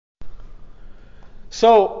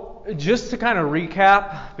So, just to kind of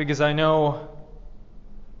recap, because I know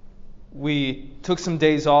we took some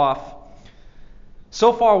days off.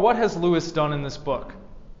 So far, what has Lewis done in this book?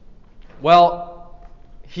 Well,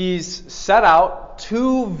 he's set out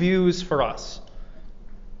two views for us.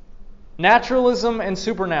 Naturalism and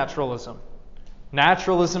supernaturalism.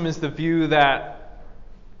 Naturalism is the view that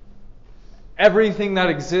everything that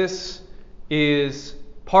exists is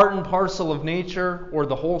part and parcel of nature, or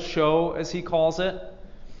the whole show, as he calls it.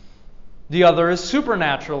 The other is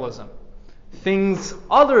supernaturalism. Things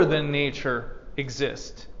other than nature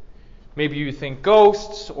exist. Maybe you think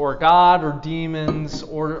ghosts, or God, or demons,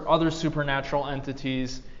 or other supernatural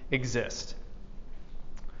entities exist.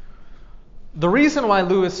 The reason why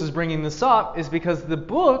Lewis is bringing this up is because the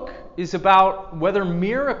book is about whether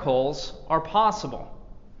miracles are possible,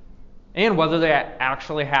 and whether they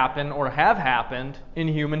actually happen or have happened in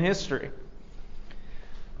human history.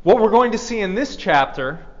 What we're going to see in this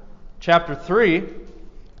chapter, chapter 3,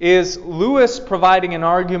 is Lewis providing an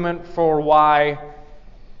argument for why,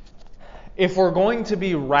 if we're going to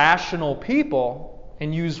be rational people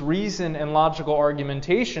and use reason and logical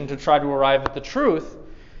argumentation to try to arrive at the truth,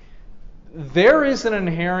 there is an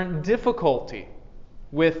inherent difficulty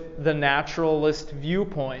with the naturalist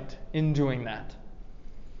viewpoint in doing that.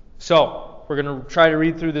 So, we're going to try to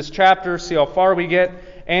read through this chapter, see how far we get,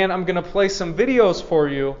 and I'm going to play some videos for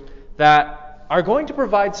you that are going to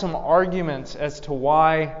provide some arguments as to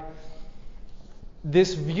why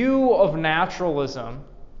this view of naturalism,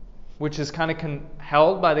 which is kind of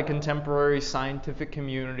held by the contemporary scientific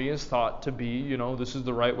community, is thought to be, this is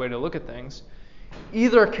the right way to look at things,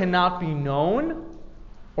 either cannot be known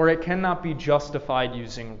or it cannot be justified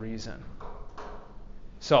using reason.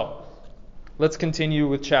 So, let's continue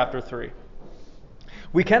with chapter 3.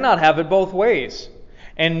 We cannot have it both ways,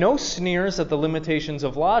 and no sneers at the limitations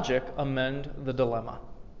of logic amend the dilemma.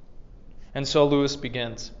 And so Lewis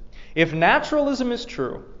begins. If naturalism is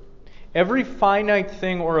true, every finite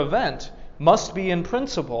thing or event must be in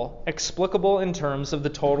principle explicable in terms of the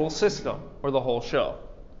total system, or the whole show.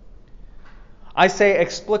 I say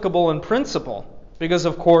explicable in principle because,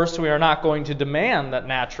 of course, we are not going to demand that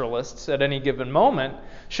naturalists at any given moment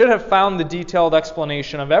should have found the detailed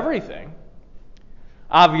explanation of everything.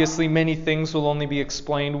 Obviously, many things will only be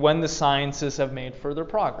explained when the sciences have made further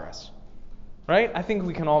progress. Right? I think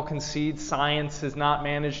we can all concede science has not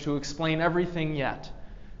managed to explain everything yet.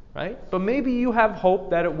 Right? But maybe you have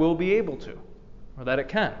hope that it will be able to, or that it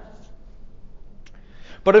can.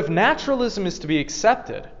 But if naturalism is to be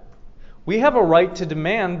accepted, we have a right to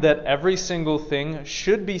demand that every single thing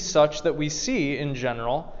should be such that we see, in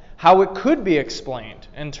general, how it could be explained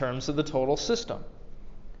in terms of the total system.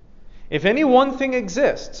 If any one thing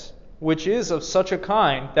exists, which is of such a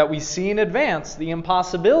kind that we see in advance the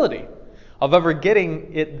impossibility of ever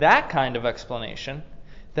getting it that kind of explanation,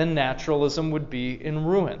 then naturalism would be in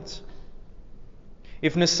ruins.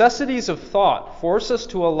 If necessities of thought force us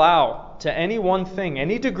to allow to any one thing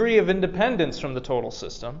any degree of independence from the total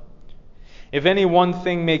system, if any one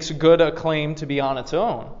thing makes good a claim to be on its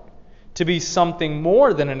own, to be something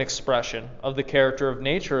more than an expression of the character of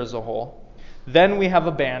nature as a whole, then we have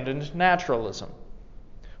abandoned naturalism.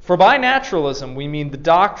 For by naturalism we mean the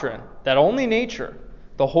doctrine that only nature,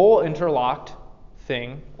 the whole interlocked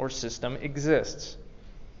thing or system, exists.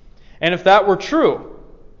 And if that were true,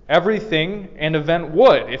 everything and event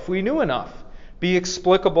would, if we knew enough, be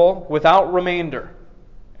explicable without remainder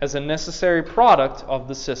as a necessary product of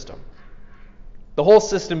the system. The whole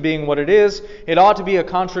system being what it is, it ought to be a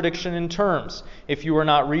contradiction in terms if you are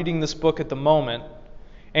not reading this book at the moment.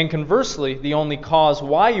 And conversely, the only cause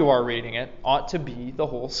why you are reading it ought to be the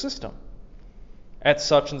whole system. At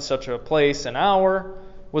such and such a place and hour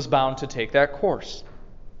was bound to take that course.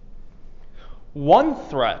 One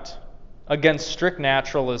threat against strict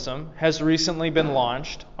naturalism has recently been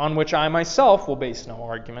launched, on which I myself will base no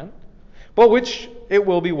argument, but which it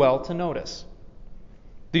will be well to notice.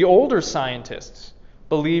 The older scientists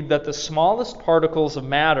believed that the smallest particles of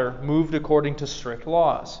matter moved according to strict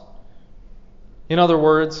laws. In other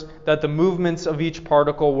words, that the movements of each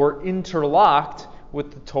particle were interlocked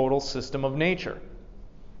with the total system of nature.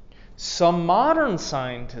 Some modern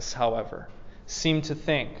scientists, however, seem to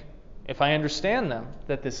think, if I understand them,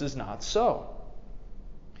 that this is not so.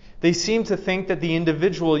 They seem to think that the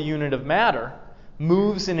individual unit of matter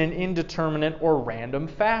moves in an indeterminate or random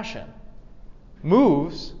fashion.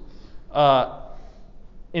 Moves,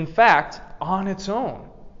 in fact, on its own,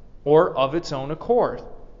 or of its own accord.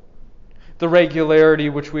 The regularity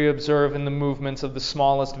which we observe in the movements of the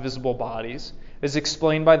smallest visible bodies is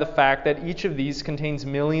explained by the fact that each of these contains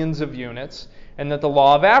millions of units, and that the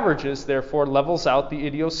law of averages therefore levels out the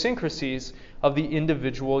idiosyncrasies of the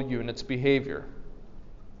individual unit's behavior.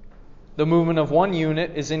 The movement of one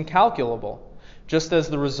unit is incalculable, just as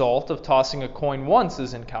the result of tossing a coin once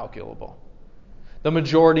is incalculable. The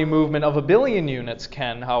majority movement of 1 billion units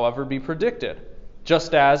can, however, be predicted,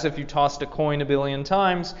 just as if you tossed a coin 1 billion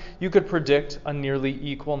times, you could predict a nearly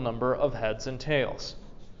equal number of heads and tails.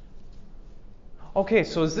 Okay,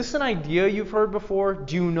 so is this an idea you've heard before?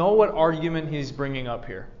 Do you know what argument he's bringing up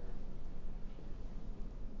here?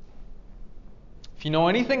 If you know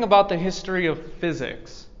anything about the history of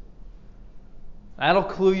physics, that'll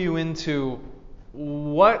clue you into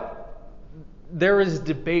what there is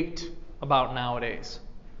debate about nowadays.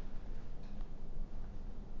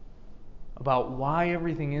 About why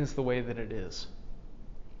everything is the way that it is.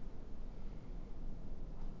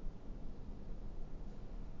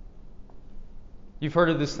 You've heard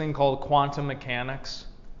of this thing called quantum mechanics,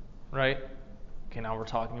 right? Okay, now we're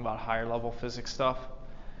talking about higher level physics stuff.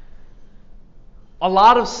 A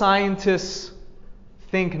lot of scientists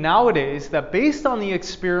think nowadays that based on the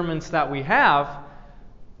experiments that we have,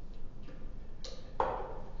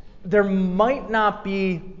 there might not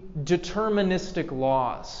be deterministic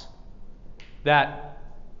laws that,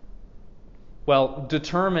 well,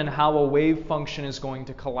 determine how a wave function is going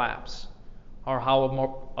to collapse or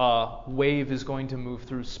how a wave is going to move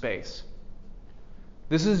through space.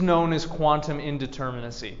 This is known as quantum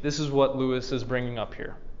indeterminacy. This is what Lewis is bringing up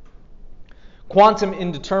here. Quantum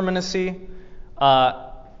indeterminacy,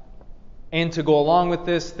 and to go along with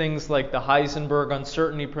this, things like the Heisenberg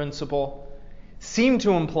uncertainty principle seem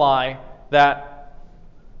to imply that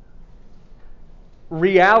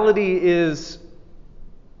reality is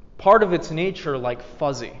part of its nature like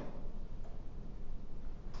fuzzy.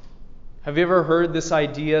 Have you ever heard this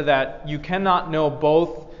idea that you cannot know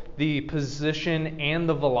both the position and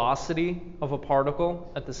the velocity of a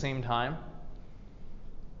particle at the same time?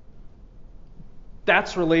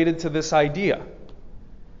 That's related to this idea.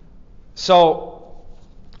 So,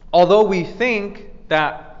 although we think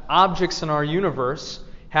that objects in our universe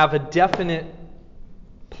have a definite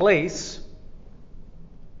place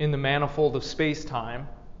in the manifold of space-time,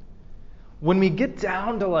 when we get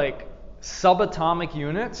down to like subatomic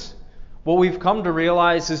units, what we've come to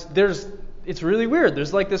realize is it's really weird.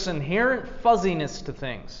 There's like this inherent fuzziness to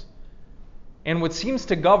things. And what seems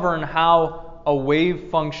to govern how a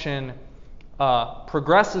wave function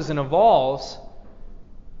progresses and evolves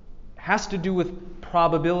has to do with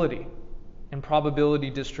probability and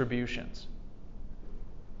probability distributions.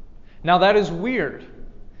 Now that is weird.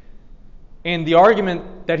 And the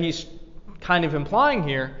argument that he's kind of implying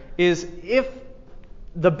here is if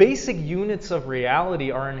the basic units of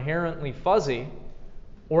reality are inherently fuzzy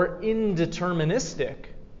or indeterministic,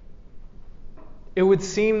 it would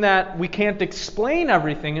seem that we can't explain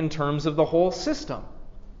everything in terms of the whole system.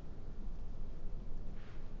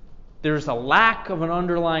 There's a lack of an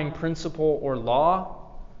underlying principle or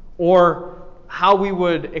law, or how we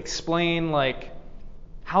would explain like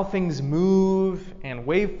how things move and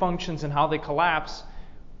wave functions and how they collapse.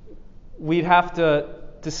 We'd have to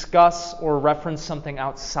discuss or reference something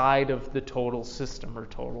outside of the total system or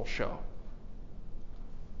total show.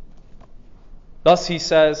 Thus he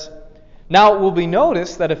says, now it will be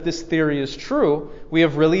noticed that if this theory is true, we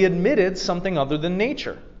have really admitted something other than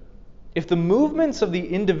nature. If the movements of the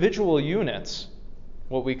individual units,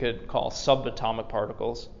 what we could call subatomic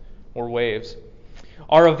particles or waves,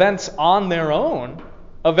 are events on their own,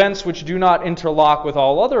 events which do not interlock with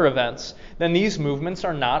all other events, then these movements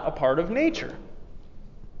are not a part of nature.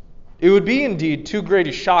 It would be indeed too great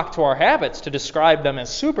a shock to our habits to describe them as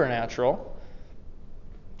supernatural.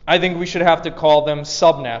 I think we should have to call them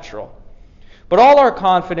subnatural. But all our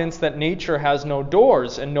confidence that nature has no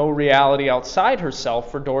doors and no reality outside herself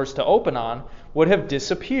for doors to open on would have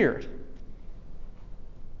disappeared.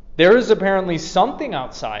 There is apparently something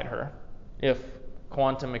outside her, if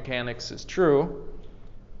quantum mechanics is true,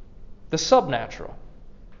 the subnatural.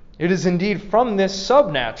 It is indeed from this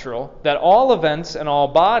subnatural that all events and all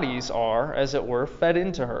bodies are, as it were, fed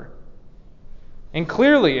into her. And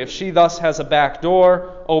clearly, if she thus has a back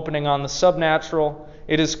door opening on the subnatural,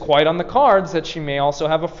 it is quite on the cards that she may also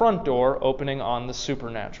have a front door opening on the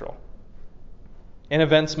supernatural. And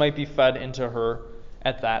events might be fed into her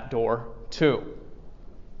at that door too.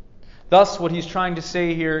 Thus, what he's trying to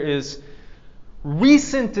say here is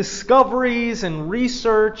recent discoveries and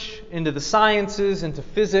research into the sciences, into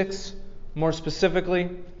physics more specifically,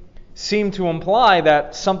 seem to imply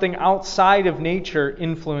that something outside of nature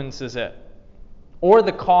influences it, or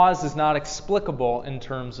the cause is not explicable in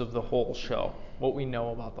terms of the whole show. what we know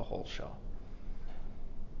about the whole show.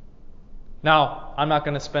 Now, I'm not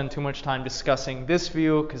going to spend too much time discussing this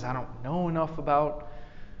view because I don't know enough about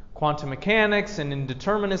quantum mechanics and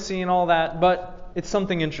indeterminacy and all that, but it's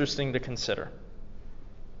something interesting to consider.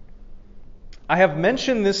 I have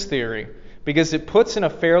mentioned this theory because it puts in a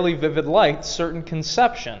fairly vivid light certain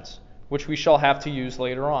conceptions, which we shall have to use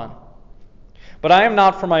later on. But I am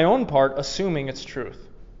not, for my own part, assuming its truth.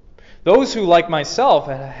 Those who, like myself,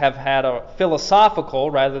 have had a philosophical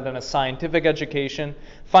rather than a scientific education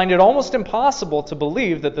find it almost impossible to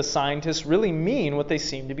believe that the scientists really mean what they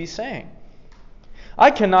seem to be saying. I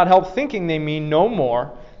cannot help thinking they mean no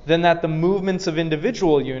more than that the movements of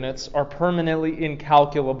individual units are permanently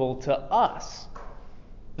incalculable to us,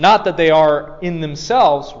 not that they are in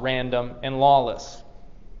themselves random and lawless.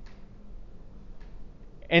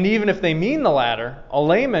 And even if they mean the latter, a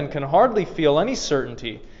layman can hardly feel any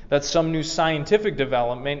certainty that some new scientific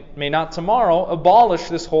development may not tomorrow abolish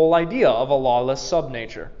this whole idea of a lawless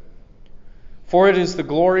subnature. For it is the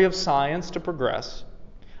glory of science to progress.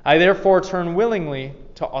 I therefore turn willingly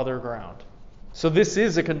to other ground. So this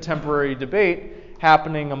is a contemporary debate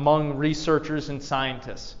happening among researchers and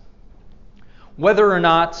scientists. Whether or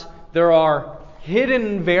not there are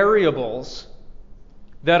hidden variables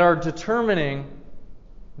that are determining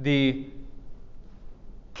the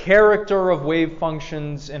character of wave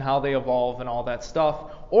functions and how they evolve and all that stuff,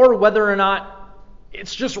 or whether or not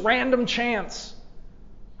it's just random chance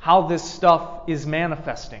how this stuff is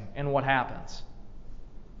manifesting and what happens.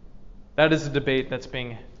 That is a debate that's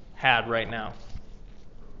being had right now.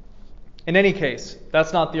 In any case,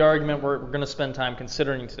 that's not the argument we're going to spend time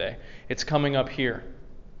considering today. It's coming up here.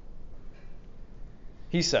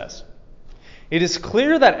 He says, "It is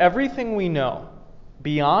clear that everything we know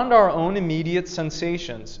beyond our own immediate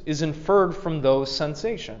sensations is inferred from those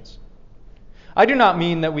sensations. I do not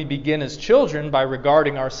mean that we begin as children by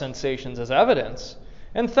regarding our sensations as evidence,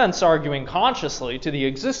 and thence arguing consciously to the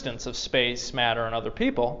existence of space, matter, and other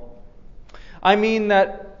people. I mean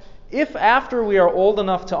that if after we are old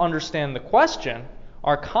enough to understand the question,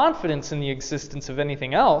 our confidence in the existence of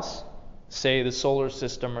anything else, say the solar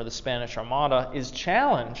system or the Spanish Armada, is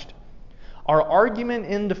challenged, our argument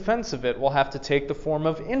in defense of it will have to take the form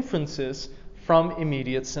of inferences from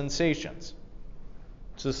immediate sensations."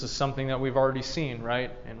 So this is something that we've already seen,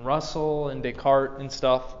 right? In Russell and Descartes and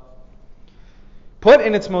stuff. Put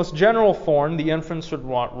in its most general form, the inference would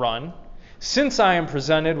run, since I am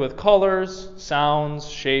presented with colors, sounds,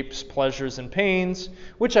 shapes, pleasures, and pains,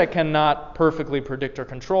 which I cannot perfectly predict or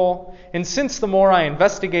control, and since the more I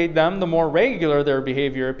investigate them, the more regular their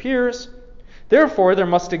behavior appears, therefore, there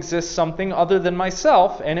must exist something other than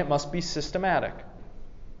myself, and it must be systematic.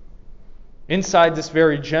 Inside this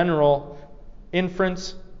very general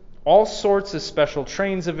inference, all sorts of special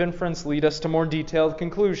trains of inference lead us to more detailed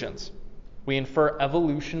conclusions. We infer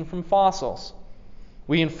evolution from fossils.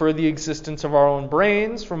 We infer the existence of our own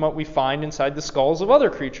brains from what we find inside the skulls of other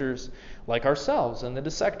creatures, like ourselves in the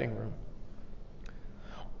dissecting room.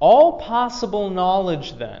 All possible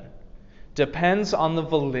knowledge, then, depends on the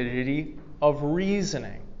validity of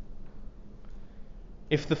reasoning.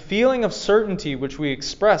 If the feeling of certainty which we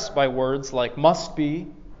express by words like must be,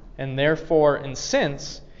 and therefore, and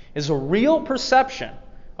since, is a real perception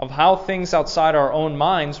of how things outside our own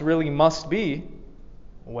minds really must be,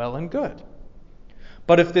 well and good.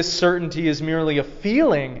 But if this certainty is merely a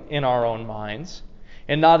feeling in our own minds,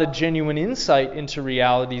 and not a genuine insight into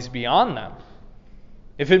realities beyond them,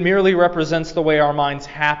 if it merely represents the way our minds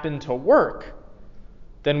happen to work,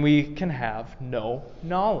 then we can have no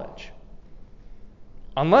knowledge.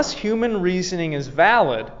 Unless human reasoning is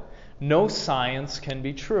valid, no science can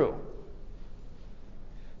be true.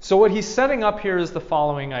 So what he's setting up here is the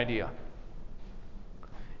following idea.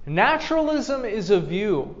 Naturalism is a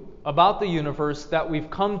view about the universe that we've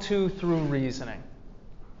come to through reasoning.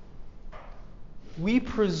 We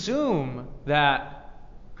presume that,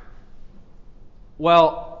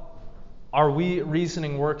 our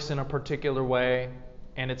reasoning works in a particular way,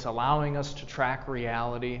 and it's allowing us to track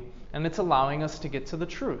reality, and it's allowing us to get to the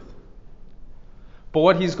truth. But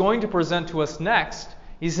what he's going to present to us next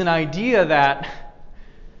is an idea that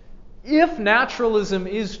if naturalism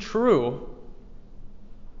is true,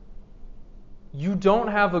 you don't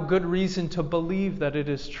have a good reason to believe that it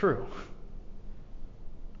is true.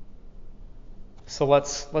 So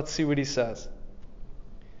let's see what he says.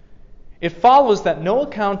 It follows that no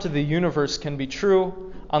account of the universe can be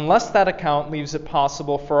true unless that account leaves it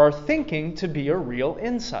possible for our thinking to be a real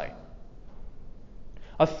insight.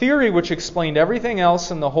 A theory which explained everything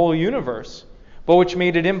else in the whole universe, but which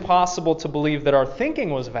made it impossible to believe that our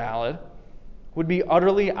thinking was valid, would be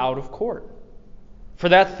utterly out of court. For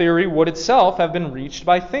that theory would itself have been reached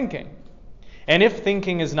by thinking. And if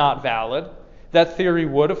thinking is not valid, that theory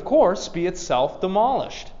would, of course, be itself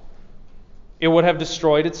demolished. It would have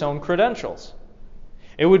destroyed its own credentials.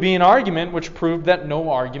 It would be an argument which proved that no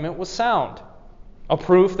argument was sound. A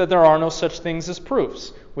proof that there are no such things as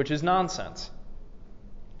proofs, which is nonsense.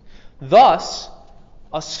 Thus,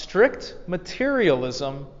 a strict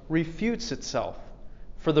materialism refutes itself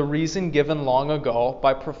for the reason given long ago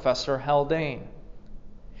by Professor Haldane.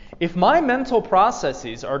 If my mental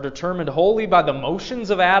processes are determined wholly by the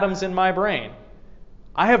motions of atoms in my brain,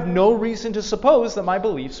 I have no reason to suppose that my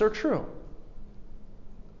beliefs are true.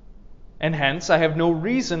 And hence, I have no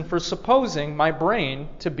reason for supposing my brain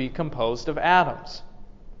to be composed of atoms.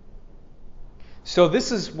 So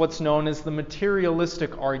this is what's known as the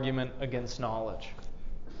materialistic argument against knowledge.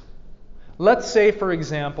 Let's say, for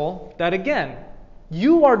example, that again,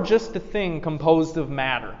 you are just a thing composed of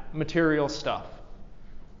matter, material stuff.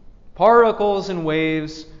 Particles and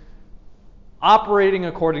waves operating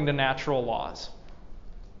according to natural laws.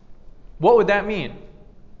 What would that mean?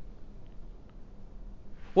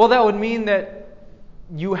 Well, that would mean that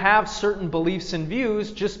you have certain beliefs and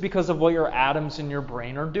views just because of what your atoms in your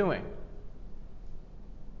brain are doing.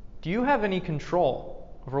 Do you have any control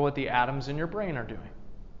over what the atoms in your brain are doing?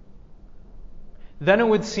 Then it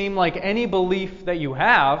would seem like any belief that you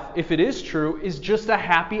have, if it is true, is just a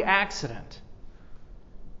happy accident.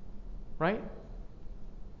 Right?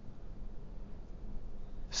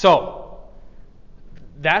 So,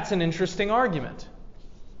 that's an interesting argument.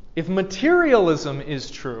 If materialism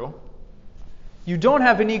is true, you don't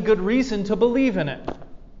have any good reason to believe in it.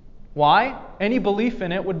 Why? Any belief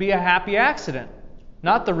in it would be a happy accident,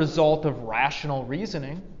 not the result of rational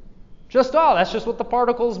reasoning. Just, that's just what the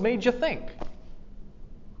particles made you think.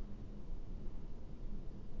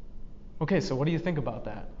 Okay, so what do you think about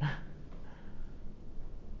that?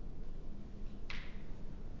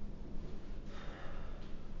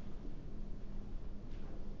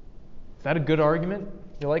 Is that a good argument?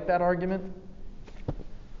 You like that argument?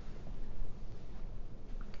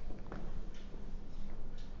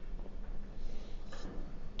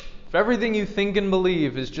 If everything you think and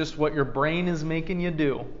believe is just what your brain is making you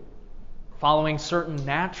do, following certain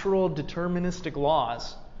natural deterministic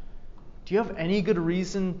laws, do you have any good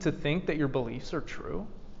reason to think that your beliefs are true?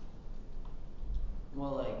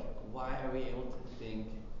 Well, why are we able to think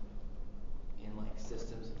in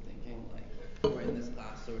systems of thinking? We're in this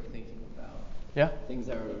class, so we're thinking about things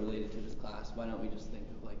that are related to this class. Why don't we just think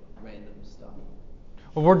of random stuff?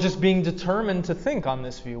 Well, we're just being determined to think on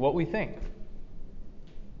this view, what we think.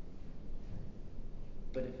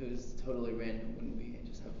 But if it was totally random, wouldn't we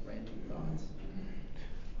just have random thoughts?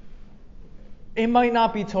 It might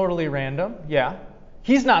not be totally random, yeah.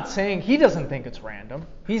 He's not saying, he doesn't think it's random.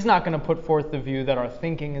 He's not going to put forth the view that our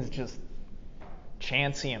thinking is just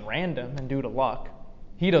chancy and random and due to luck.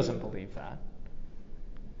 He doesn't believe that.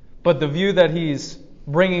 But the view that he's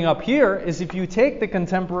bringing up here is if you take the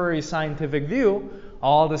contemporary scientific view,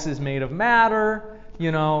 all this is made of matter.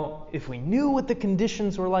 If we knew what the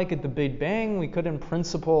conditions were like at the Big Bang, we could in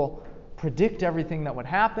principle predict everything that would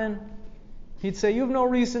happen. He'd say you have no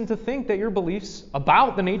reason to think that your beliefs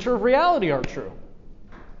about the nature of reality are true.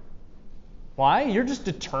 Why? You're just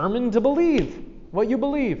determined to believe what you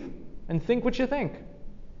believe and think what you think.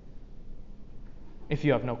 If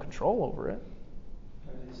you have no control over it.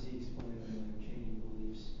 How does he explain changing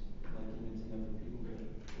beliefs, humans and other people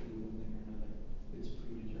that believe one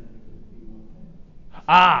thing or another? It's predetermined to be one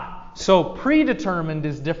thing. So predetermined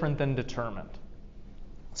is different than determined.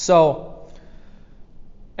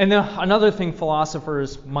 And then another thing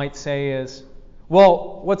philosophers might say is,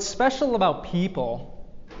 well, what's special about people,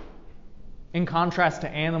 in contrast to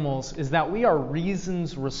animals, is that we are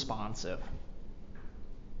reasons responsive.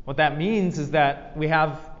 What that means is that we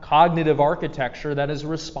have cognitive architecture that is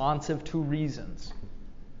responsive to reasons.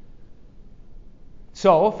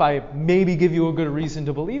 So if I maybe give you a good reason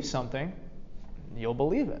to believe something, you'll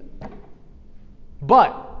believe it.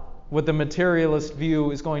 But what the materialist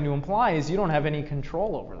view is going to imply is you don't have any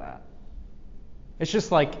control over that. It's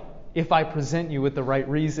just like if I present you with the right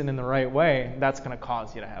reason in the right way, that's going to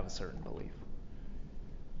cause you to have a certain belief.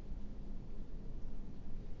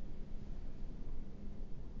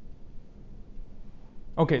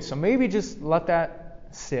 Okay, so maybe just let that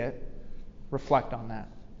sit, reflect on that.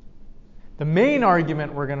 The main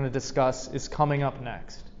argument we're going to discuss is coming up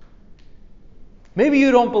next. Maybe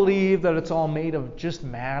you don't believe that it's all made of just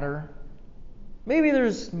matter. Maybe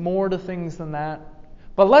there's more to things than that.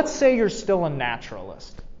 But let's say you're still a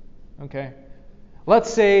naturalist. Okay?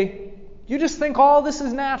 Let's say you just think all this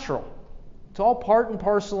is natural. It's all part and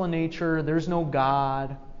parcel of nature. There's no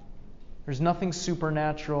God. There's nothing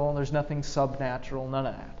supernatural. There's nothing subnatural. None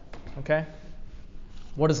of that. Okay?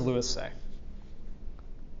 What does Lewis say?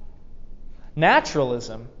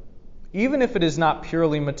 Naturalism, even if it is not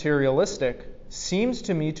purely materialistic, seems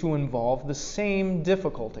to me to involve the same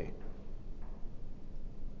difficulty,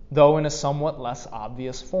 though in a somewhat less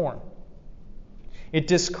obvious form. It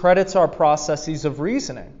discredits our processes of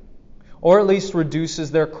reasoning, or at least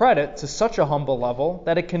reduces their credit to such a humble level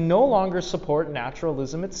that it can no longer support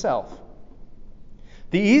naturalism itself.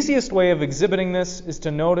 The easiest way of exhibiting this is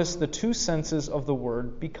to notice the two senses of the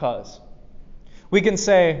word because. We can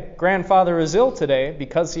say, grandfather is ill today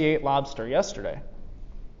because he ate lobster yesterday.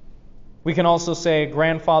 We can also say,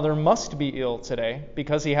 grandfather must be ill today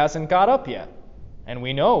because he hasn't got up yet. And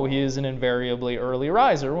we know he is an invariably early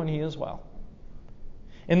riser when he is well.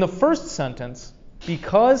 In the first sentence,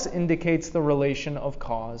 because indicates the relation of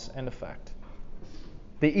cause and effect.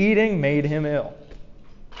 The eating made him ill.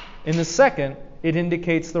 In the second, it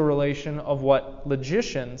indicates the relation of what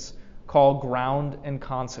logicians call ground and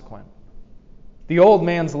consequent. The old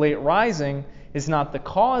man's late rising is not the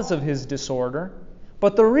cause of his disorder,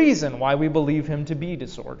 but the reason why we believe him to be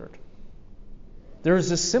disordered. There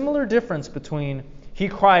is a similar difference between he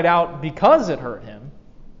cried out because it hurt him,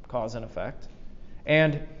 cause and effect,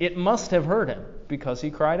 and it must have hurt him because he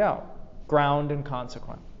cried out, ground and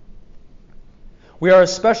consequent. We are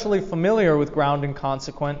especially familiar with ground and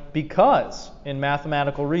consequent because, in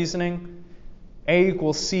mathematical reasoning, A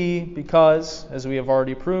equals C because, as we have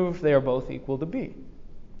already proved, they are both equal to B.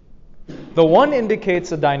 The one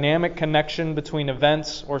indicates a dynamic connection between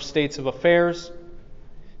events or states of affairs,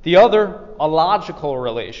 the other a logical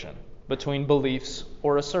relation between beliefs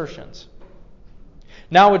or assertions.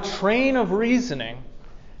 Now, a train of reasoning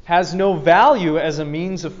has no value as a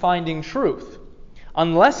means of finding truth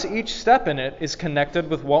unless each step in it is connected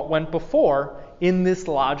with what went before in this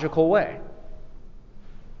logical way.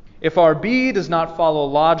 If our B does not follow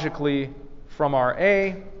logically from our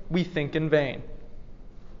A, we think in vain.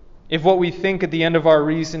 If what we think at the end of our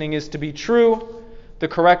reasoning is to be true, the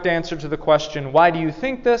correct answer to the question, why do you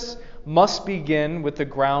think this, must begin with the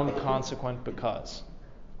ground consequent because,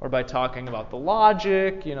 or by talking about the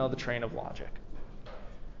logic, the train of logic.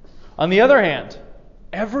 On the other hand,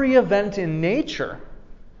 every event in nature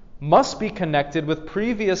must be connected with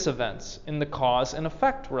previous events in the cause and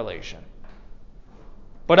effect relation.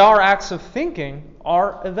 But our acts of thinking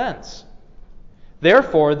are events.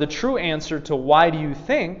 Therefore, the true answer to why do you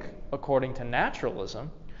think, according to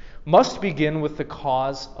naturalism, must begin with the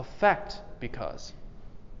cause-effect because.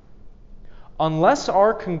 Unless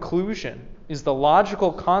our conclusion is the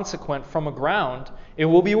logical consequent from a ground, it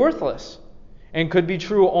will be worthless and could be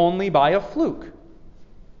true only by a fluke.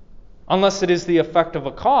 Unless it is the effect of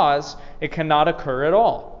a cause, it cannot occur at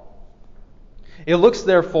all. It looks,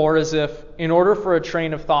 therefore, as if, in order for a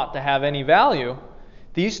train of thought to have any value,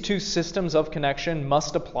 these two systems of connection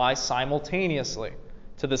must apply simultaneously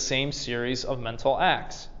to the same series of mental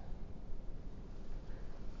acts.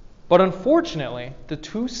 But unfortunately, the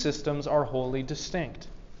two systems are wholly distinct.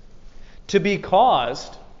 To be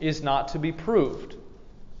caused is not to be proved.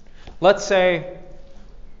 Let's say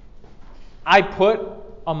I put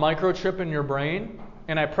a microchip in your brain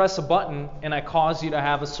and I press a button and I cause you to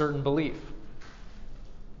have a certain belief.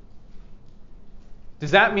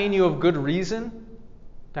 Does that mean you have good reason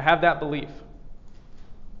to have that belief?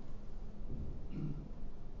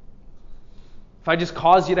 If I just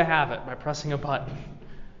cause you to have it by pressing a button.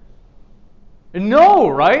 No,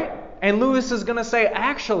 right? And Lewis is going to say,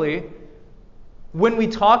 actually, when we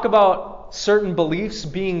talk about certain beliefs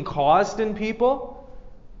being caused in people,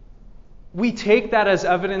 we take that as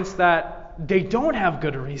evidence that they don't have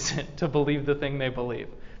good reason to believe the thing they believe.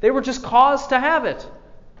 They were just caused to have it.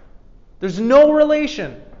 There's no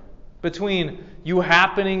relation between you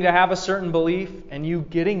happening to have a certain belief and you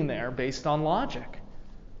getting there based on logic.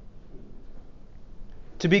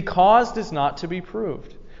 To be caused is not to be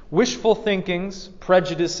proved. Wishful thinkings,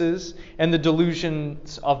 prejudices, and the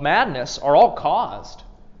delusions of madness are all caused,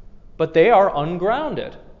 but they are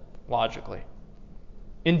ungrounded logically.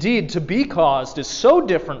 Indeed, to be caused is so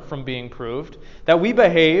different from being proved that we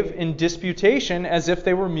behave in disputation as if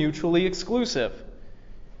they were mutually exclusive.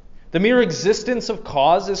 The mere existence of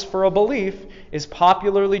causes for a belief is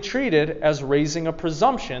popularly treated as raising a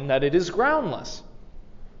presumption that it is groundless.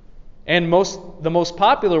 And the most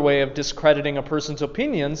popular way of discrediting a person's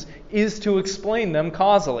opinions is to explain them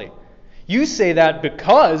causally. You say that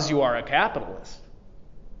because you are a capitalist,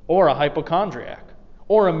 or a hypochondriac,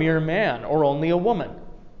 or a mere man, or only a woman.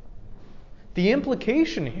 The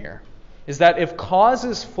implication here is that if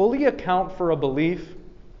causes fully account for a belief,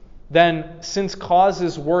 then since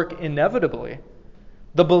causes work inevitably,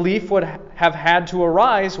 the belief would have had to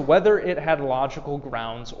arise whether it had logical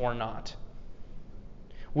grounds or not.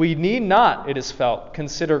 We need not, it is felt,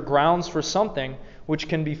 consider grounds for something which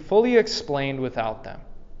can be fully explained without them.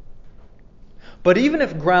 But even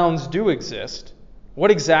if grounds do exist,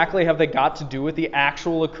 what exactly have they got to do with the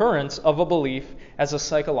actual occurrence of a belief as a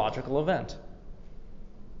psychological event?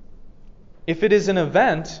 If it is an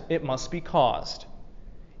event, it must be caused.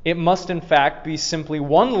 It must in fact be simply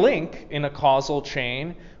one link in a causal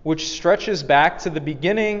chain which stretches back to the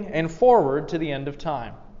beginning and forward to the end of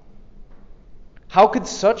time. How could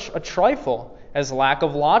such a trifle as lack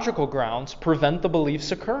of logical grounds prevent the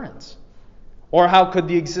belief's occurrence? Or how could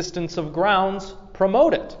the existence of grounds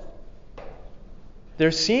promote it?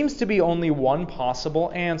 There seems to be only one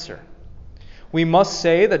possible answer. We must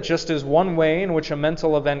say that just as one way in which a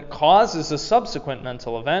mental event causes a subsequent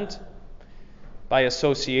mental event, by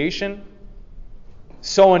association,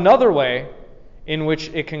 so another way in which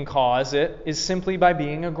it can cause it is simply by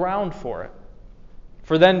being a ground for it.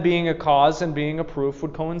 For then being a cause and being a proof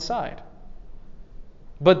would coincide.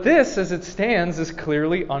 But this, as it stands, is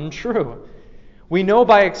clearly untrue. We know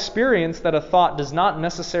by experience that a thought does not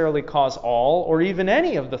necessarily cause all or even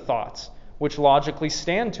any of the thoughts which logically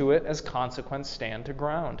stand to it as consequence stand to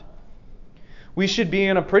ground. We should be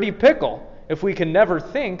in a pretty pickle if we can never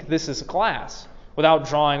think this is glass without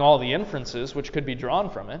drawing all the inferences which could be drawn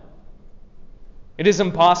from it. It is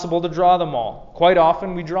impossible to draw them all. Quite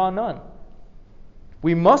often we draw none.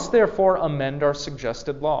 We must therefore amend our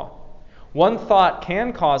suggested law. One thought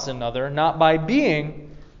can cause another, not by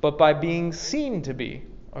being, but by being seen to be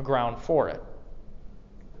a ground for it.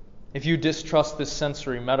 If you distrust this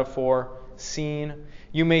sensory metaphor, seen,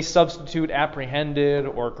 you may substitute apprehended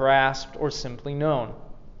or grasped or simply known.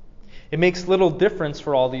 It makes little difference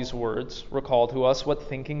for all these words recall to us what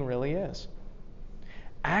thinking really is.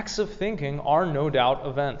 Acts of thinking are no doubt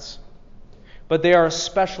events, but they are a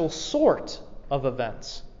special sort of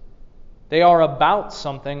events. They are about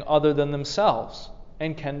something other than themselves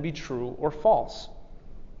and can be true or false.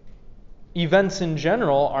 Events in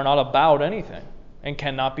general are not about anything and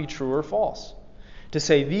cannot be true or false. To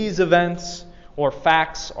say these events or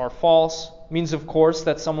facts are false means, of course,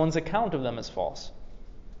 that someone's account of them is false.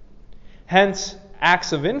 Hence,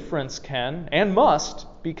 acts of inference can and must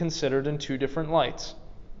be considered in two different lights.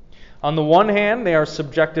 On the one hand, they are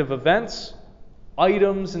subjective events,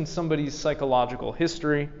 items in somebody's psychological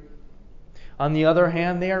history. On the other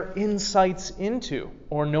hand, they are insights into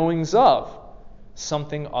or knowings of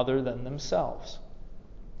something other than themselves.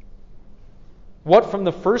 What from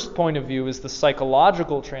the first point of view is the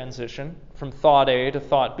psychological transition from thought A to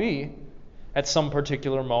thought B at some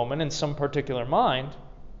particular moment in some particular mind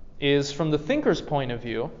is, from the thinker's point of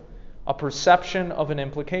view, a perception of an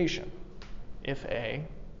implication. If A,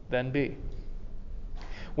 then B.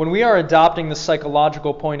 When we are adopting the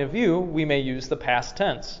psychological point of view, we may use the past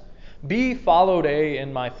tense. B followed A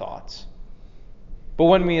in my thoughts. But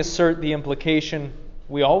when we assert the implication,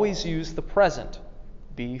 we always use the present.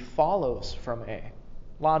 B follows from A,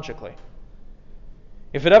 logically.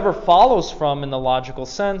 If it ever follows from in the logical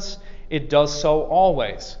sense, it does so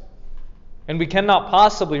always. And we cannot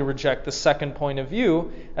possibly reject the second point of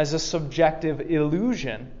view as a subjective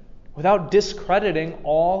illusion without discrediting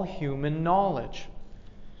all human knowledge.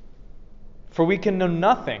 For we can know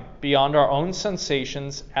nothing beyond our own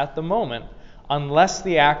sensations at the moment unless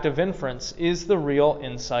the act of inference is the real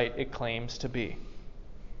insight it claims to be.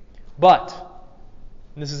 But,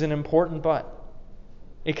 and this is an important but,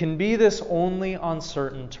 it can be this only on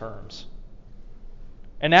certain terms.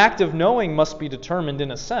 An act of knowing must be determined,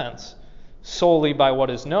 in a sense, solely by what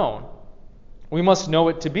is known. We must know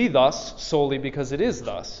it to be thus solely because it is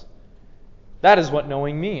thus. That is what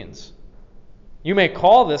knowing means. You may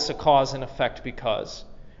call this a cause and effect because,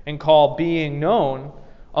 and call being known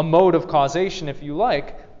a mode of causation if you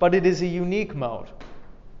like, but it is a unique mode.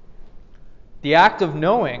 The act of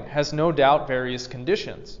knowing has no doubt various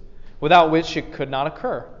conditions, without which it could not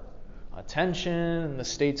occur. Attention and the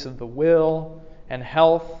states of the will and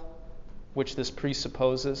health, which this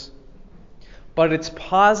presupposes. But its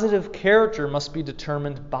positive character must be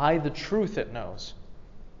determined by the truth it knows.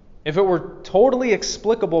 If it were totally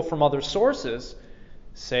explicable from other sources,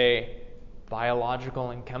 say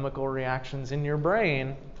biological and chemical reactions in your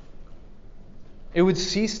brain, it would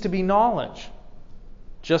cease to be knowledge.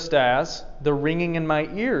 Just as the ringing in my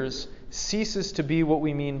ears ceases to be what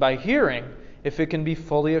we mean by hearing if it can be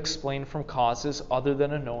fully explained from causes other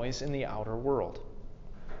than a noise in the outer world,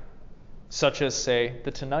 such as, say,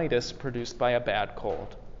 the tinnitus produced by a bad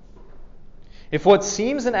cold. If what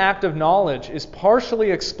seems an act of knowledge is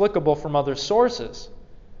partially explicable from other sources,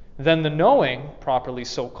 then the knowing, properly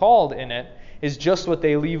so called in it, is just what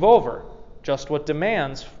they leave over, just what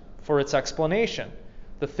demands for its explanation,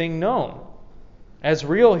 the thing known, as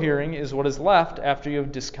real hearing is what is left after you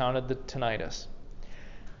have discounted the tinnitus.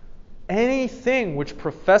 Anything which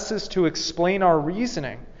professes to explain our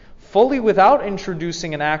reasoning fully without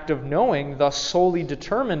introducing an act of knowing, thus solely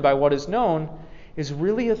determined by what is known, is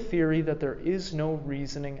really a theory that there is no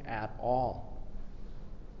reasoning at all.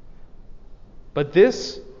 But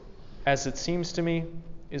this, as it seems to me,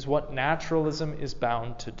 is what naturalism is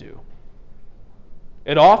bound to do.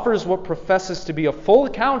 It offers what professes to be a full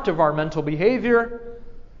account of our mental behavior,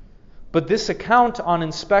 but this account on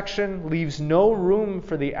inspection leaves no room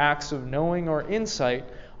for the acts of knowing or insight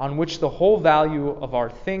on which the whole value of our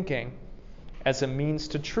thinking as a means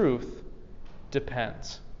to truth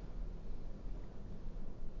depends.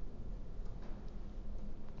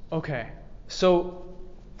 Okay, so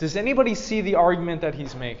does anybody see the argument that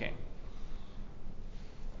he's making?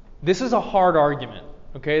 This is a hard argument,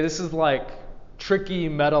 okay? This is like tricky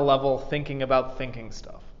meta-level thinking about thinking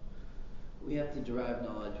stuff. We have to derive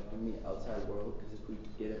knowledge from the outside world, because if we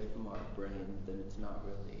get it from our brain, then it's not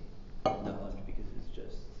really knowledge, because it's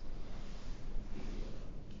just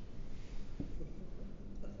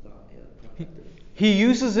a thought. He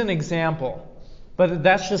uses an example, but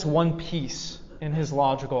that's just one piece in his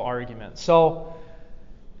logical argument. So,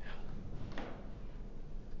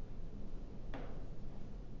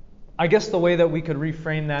 I guess the way that we could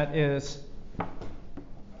reframe that is,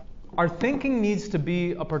 our thinking needs to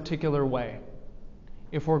be a particular way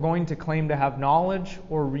if we're going to claim to have knowledge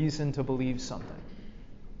or reason to believe something.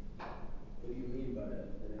 What do you mean by that?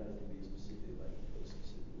 It has to be specific, like a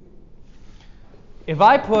specific way. If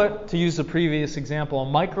I put, to use the previous example, a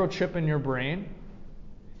microchip in your brain,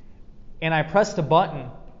 and I pressed a button,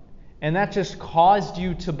 and that just caused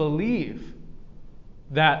you to believe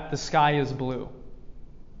that the sky is blue,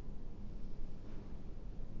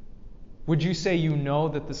 would you say you know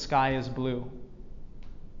that the sky is blue?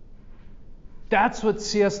 That's what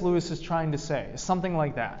C.S. Lewis is trying to say, something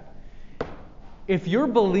like that. If your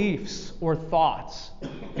beliefs or thoughts,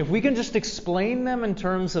 if we can just explain them in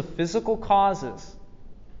terms of physical causes,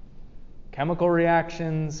 chemical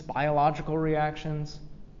reactions, biological reactions,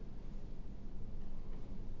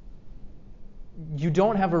 you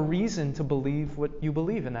don't have a reason to believe what you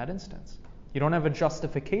believe in that instance. You don't have a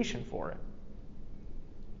justification for it.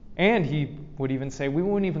 And he would even say, we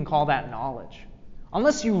wouldn't even call that knowledge.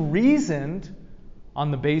 Unless you reasoned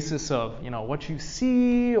on the basis of, what you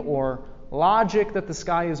see or logic that the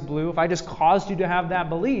sky is blue. If I just caused you to have that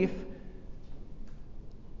belief,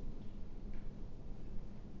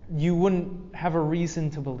 you wouldn't have a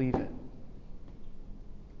reason to believe it.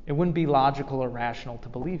 It wouldn't be logical or rational to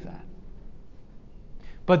believe that.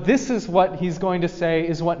 But this is what he's going to say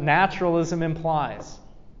is what naturalism implies.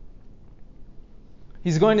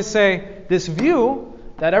 He's going to say this view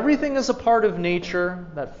that everything is a part of nature,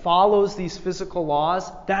 that follows these physical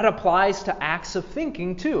laws, that applies to acts of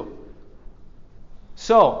thinking too.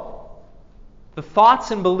 So, the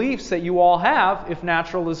thoughts and beliefs that you all have, if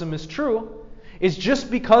naturalism is true, is just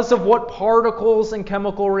because of what particles and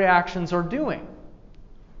chemical reactions are doing.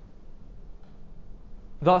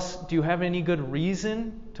 Thus, do you have any good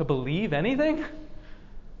reason to believe anything?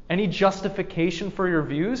 Any justification for your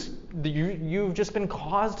views? You've just been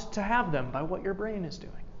caused to have them by what your brain is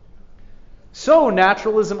doing. So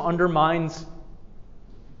naturalism undermines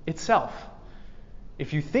itself.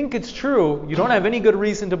 If you think it's true, you don't have any good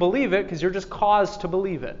reason to believe it because you're just caused to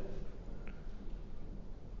believe it.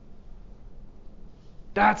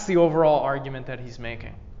 That's the overall argument that he's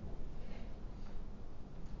making.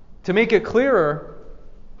 To make it clearer,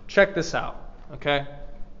 check this out, okay?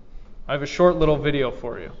 I have a short little video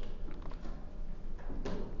for you.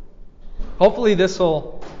 Hopefully this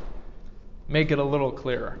will make it a little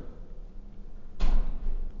clearer.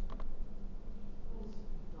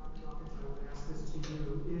 Ask this to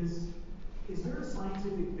you. Is there a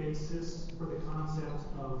scientific basis for the concept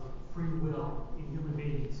of free will in human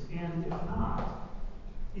beings? And if not,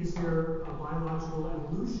 is there a biological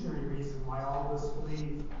evolutionary reason why all of us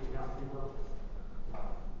believe we have free will?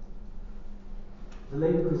 The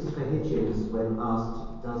late Christopher Hitchens, when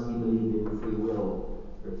asked, does he believe in free will,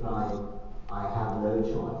 replied, I have no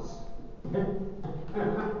choice.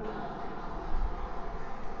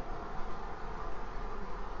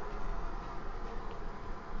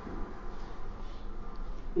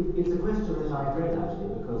 It's a question that I dread,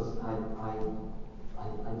 actually, because I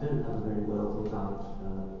don't have a very well thought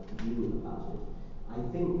out view about it. I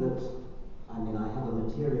think that, I have a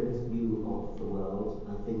materialist view of the world.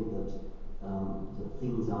 I think that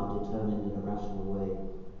things are determined in a rational way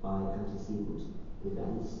by antecedent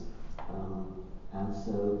events. And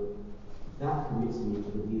so that commits me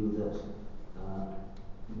to the view that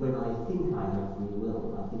when I think I have free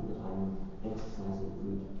will, I think that I'm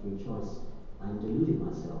exercising free choice. I'm deluding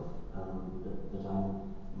myself, that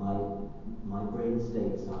my brain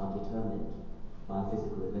states are determined by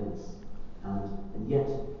physical events. And yet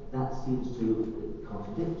that seems to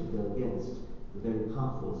contradict, to go against the very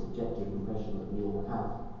powerful subjective impression that we all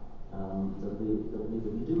have, that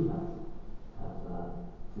we do have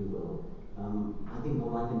free will. I think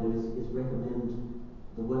all I can do is recommend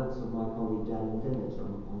the works of my colleague Daniel Dennett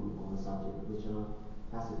on the subject, which are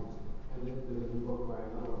fascinating. And there's a new book by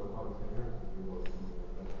another colleague, Seton Hill University.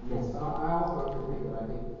 Yes. I also have to agree that I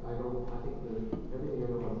think that everything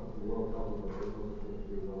I know about the world tells me that there's no such thing as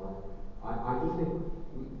free will. I just think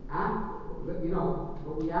we act, but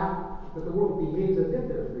we act, but the world behaves as if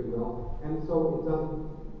there's free will, and so it doesn't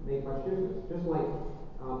make much difference. Just like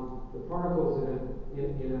the particles in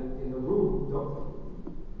a room,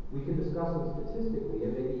 we can discuss them statistically,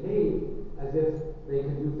 and they behave as if they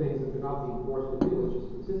can do things that they're not being forced to do. It's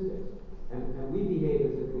just statistics. And we behave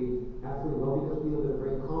as if we have free will because we live in a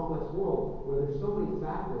very complex world where there's so many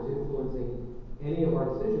factors influencing any of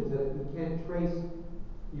our decisions that you can't trace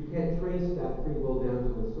that free will down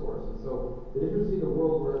to the source. And so the difference between a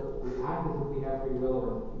world where we act as if we have free will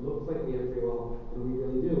or looks like we have free will and we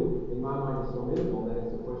really do, in my mind, is so minimal that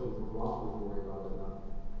it's a question for philosophers to worry about, but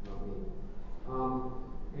not me.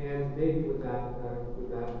 And maybe with that,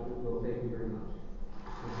 well, thank you very much.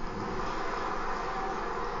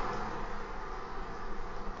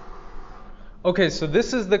 Okay, so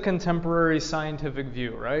this is the contemporary scientific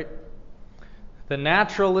view, right? The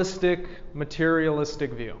naturalistic,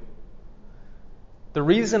 materialistic view. The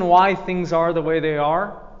reason why things are the way they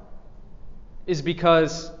are is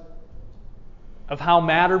because of how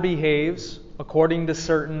matter behaves according to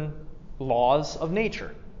certain laws of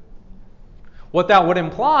nature. What that would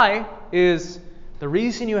imply is the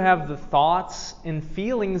reason you have the thoughts and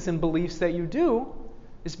feelings and beliefs that you do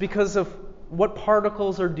is because of what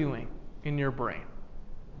particles are doing in your brain.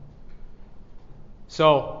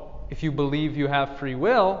 So, if you believe you have free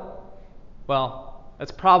will, well,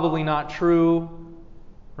 that's probably not true,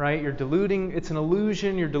 right? You're deluding, it's an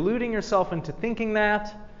illusion, you're deluding yourself into thinking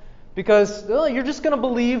that because you're just going to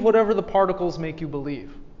believe whatever the particles make you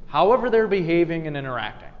believe, however they're behaving and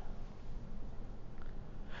interacting.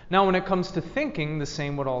 Now, when it comes to thinking, the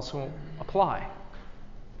same would also apply.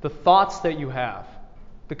 The thoughts that you have,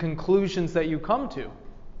 the conclusions that you come to,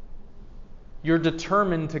 you're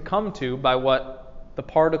determined to come to by what the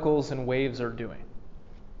particles and waves are doing.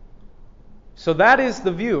 So that is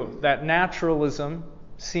the view that naturalism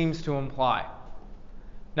seems to imply.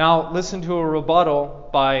 Now, listen to a rebuttal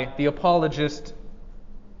by the apologist,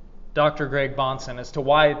 Dr. Greg Bahnsen, as to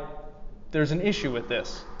why there's an issue with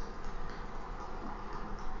this.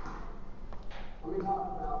 Let me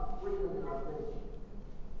talk about freedom in our thinking.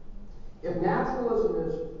 If naturalism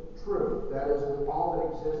is true, that is, that all that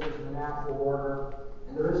exists is in the natural order,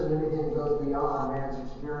 and there isn't anything that goes beyond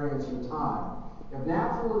man's experience in time. If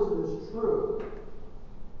naturalism is true,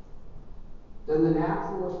 then the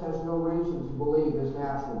naturalist has no reason to believe his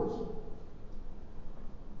naturalism.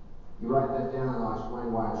 You write that down and I'll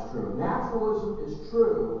explain why it's true. If naturalism is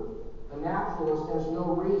true, the naturalist has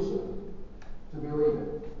no reason to believe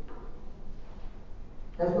it.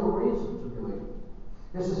 Has no reason to believe it.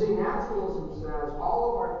 Because you see, naturalism says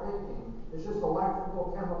all of our thinking is just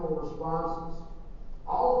electrical chemical responses.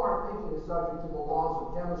 All of our thinking is subject to the laws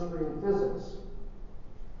of chemistry and physics.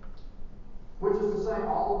 Which is to say,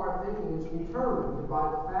 all of our thinking is determined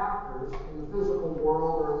by the factors in the physical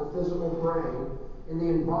world or in the physical brain, in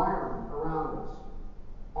the environment around us.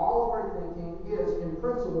 All of our thinking is, in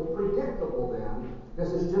principle, predictable then.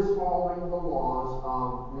 This is just following the laws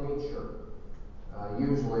of nature.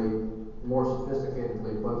 Usually more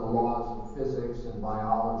sophisticatedly, but the laws of physics and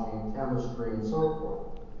biology and chemistry and so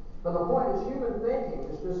forth. But the point is, human thinking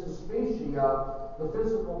is just a species of the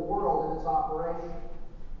physical world and its operation.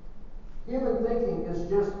 Human thinking is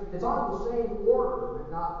just, it's on the same order,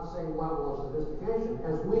 but not the same level of sophistication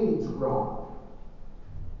as weeds grow.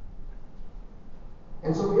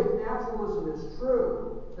 And so if naturalism is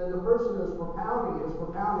true, then the person who's propounding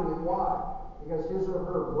it why? Because his or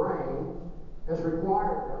her brain has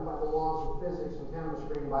required them by the laws of physics and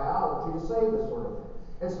chemistry and biology to say this sort of thing.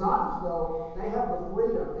 It's not as though they have the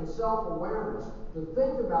freedom and self-awareness to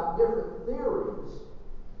think about different theories,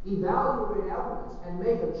 evaluate evidence, and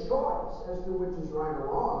make a choice as to which is right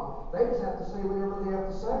or wrong. They just have to say whatever they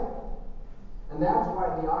have to say. And that's why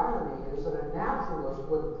the irony is that a naturalist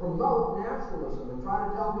would promote naturalism and try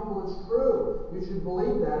to tell people it's true. You should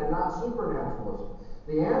believe that and not supernaturalism.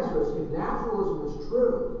 The answer is, if naturalism is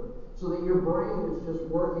true, so that your brain is just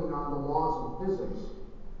working on the laws of physics,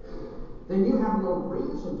 then you have no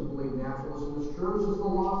reason to believe naturalism is true, since the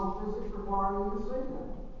laws of physics require you to say that.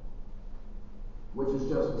 Which is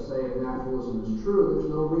just to say, if naturalism is true, there's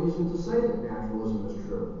no reason to say that naturalism is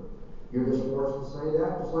true. You're just forced to say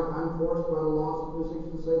that, just like I'm forced by the laws of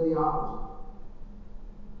physics to say the opposite.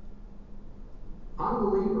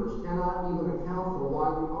 Unbelievers cannot even account for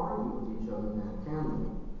why we argue with each other then, can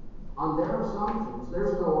they? On their assumptions,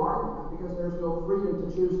 there's no argument because there's no freedom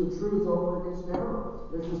to choose the truth over against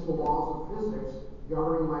error. There's just the laws of physics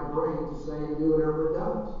governing my brain to say and do whatever it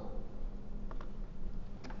does.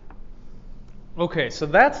 Okay, so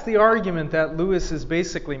that's the argument that Lewis is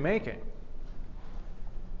basically making.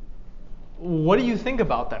 What do you think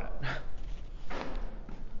about that?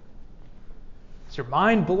 Is your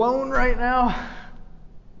mind blown right now?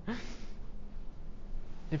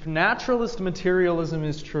 If naturalist materialism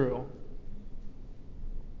is true,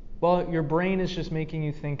 well, your brain is just making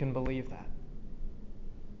you think and believe that.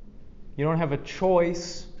 You don't have a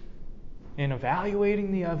choice in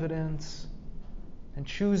evaluating the evidence and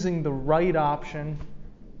choosing the right option.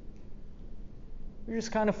 You're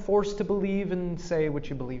just kind of forced to believe and say what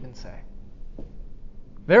you believe and say.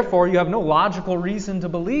 Therefore, you have no logical reason to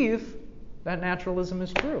believe that naturalism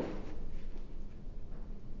is true.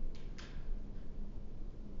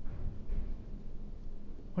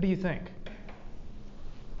 What do you think?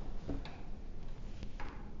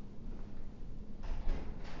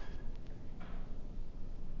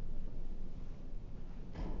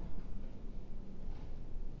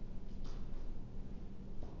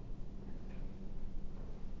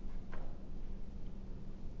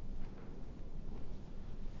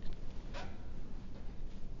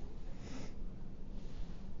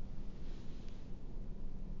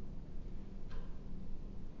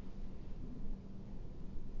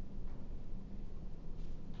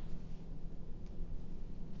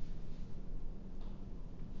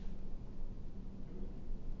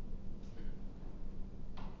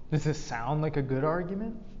 Does this sound like a good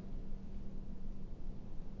argument?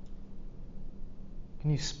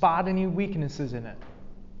 Can you spot any weaknesses in it?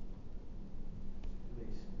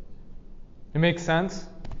 It makes sense?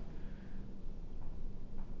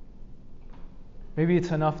 Maybe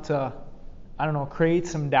it's enough to, create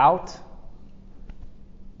some doubt.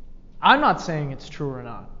 I'm not saying it's true or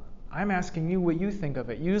not. I'm asking you what you think of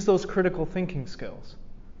it. Use those critical thinking skills.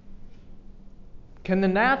 Can the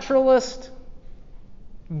naturalist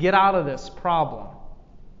get out of this problem?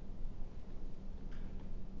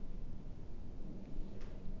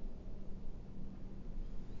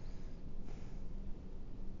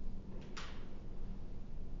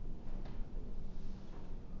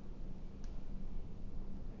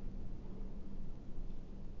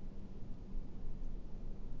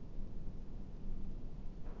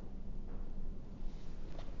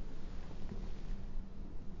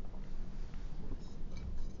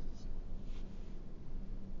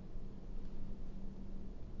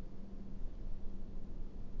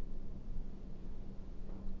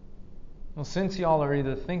 Well, since y'all are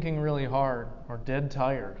either thinking really hard or dead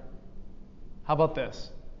tired, how about this?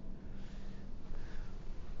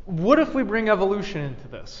 What if we bring evolution into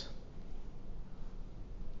this?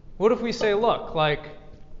 What if we say, look,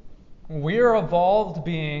 we're evolved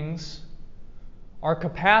beings, our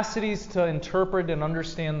capacities to interpret and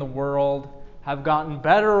understand the world have gotten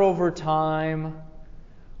better over time.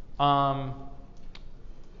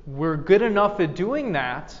 We're good enough at doing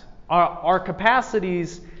that. Our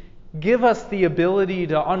capacities give us the ability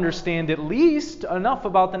to understand at least enough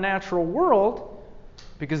about the natural world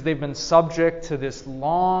because they've been subject to this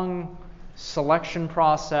long selection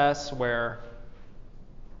process where,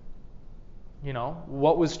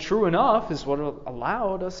 what was true enough is what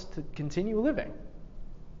allowed us to continue living.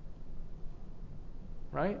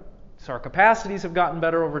 Right? So our capacities have gotten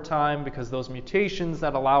better over time because those mutations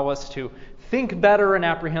that allow us to think better and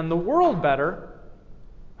apprehend the world better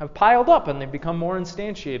have piled up and they've become more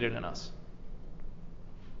instantiated in us.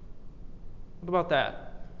 What about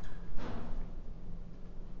that?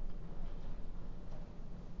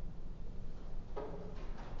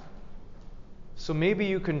 So maybe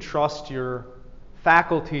you can trust your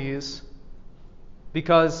faculties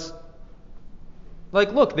because,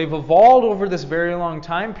 look, they've evolved over this very long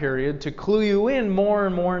time period to clue you in more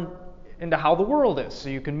and more into how the world is so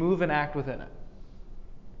you can move and act within it.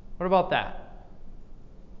 What about that?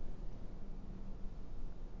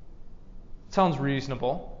 Sounds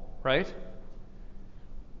reasonable, right?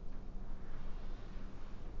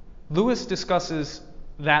 Lewis discusses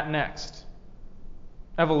that next.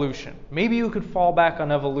 Evolution. Maybe you could fall back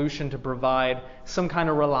on evolution to provide some kind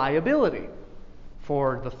of reliability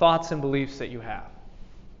for the thoughts and beliefs that you have.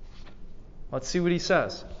 Let's see what he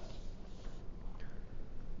says.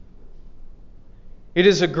 It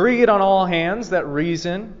is agreed on all hands that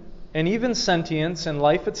reason and even sentience and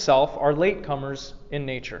life itself are latecomers in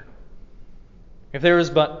nature. If there is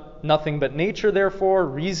but nothing but nature, therefore,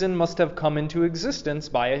 reason must have come into existence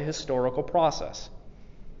by a historical process.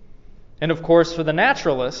 And of course, for the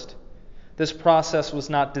naturalist, this process was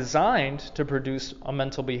not designed to produce a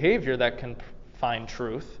mental behavior that can find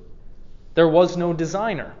truth. There was no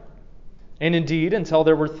designer. And indeed, until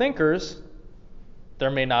there were thinkers,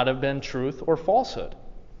 there may not have been truth or falsehood.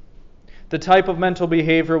 The type of mental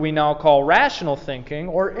behavior we now call rational thinking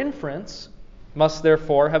or inference must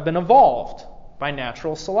therefore have been evolved by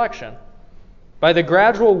natural selection, by the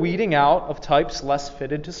gradual weeding out of types less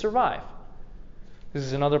fitted to survive. This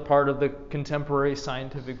is another part of the contemporary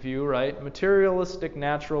scientific view, right? Materialistic,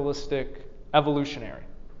 naturalistic, evolutionary.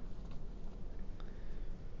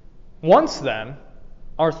 Once then,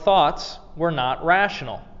 our thoughts were not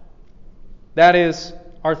rational. That is,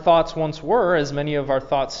 our thoughts once were, as many of our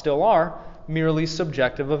thoughts still are, merely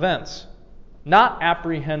subjective events, not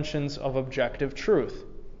apprehensions of objective truth.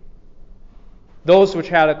 Those which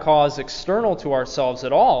had a cause external to ourselves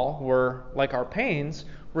at all were, like our pains,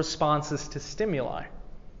 responses to stimuli.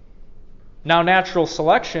 Now, natural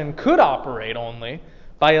selection could operate only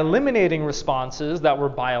by eliminating responses that were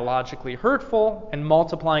biologically hurtful and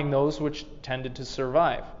multiplying those which tended to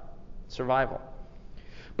survival.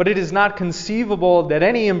 But it is not conceivable that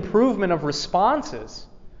any improvement of responses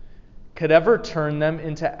could ever turn them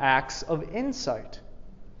into acts of insight,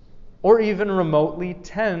 or even remotely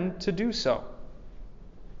tend to do so.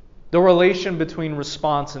 The relation between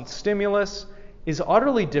response and stimulus is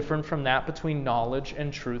utterly different from that between knowledge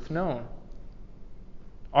and truth known.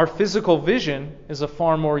 Our physical vision is a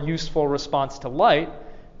far more useful response to light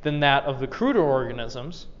than that of the cruder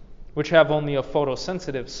organisms, which have only a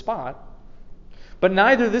photosensitive spot. But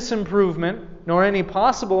neither this improvement nor any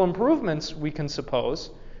possible improvements we can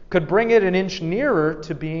suppose could bring it an inch nearer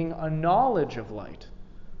to being a knowledge of light.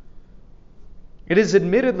 It is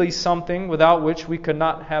admittedly something without which we could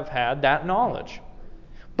not have had that knowledge.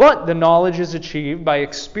 But the knowledge is achieved by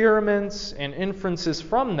experiments and inferences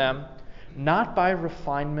from them, not by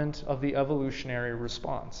refinement of the evolutionary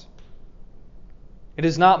response. It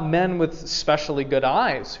is not men with specially good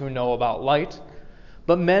eyes who know about light,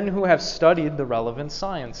 but men who have studied the relevant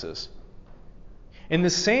sciences. In the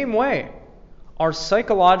same way, our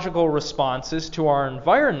psychological responses to our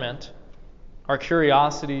environment, our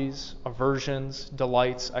curiosities, aversions,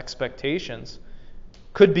 delights, expectations,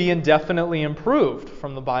 could be indefinitely improved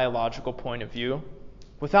from the biological point of view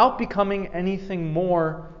without becoming anything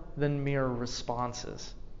more than mere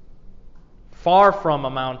responses, far from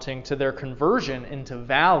amounting to their conversion into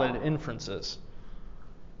valid inferences.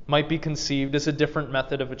 Might be conceived as a different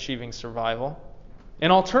method of achieving survival,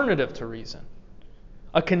 an alternative to reason,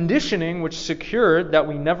 a conditioning which secured that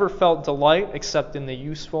we never felt delight except in the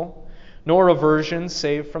useful, nor aversion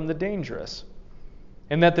save from the dangerous,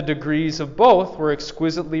 and that the degrees of both were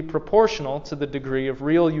exquisitely proportional to the degree of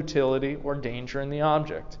real utility or danger in the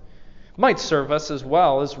object, might serve us as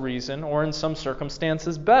well as reason, or in some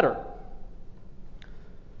circumstances better.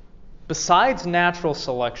 Besides natural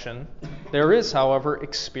selection, there is, however,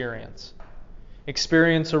 experience.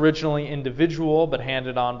 Experience originally individual, but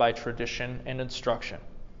handed on by tradition and instruction.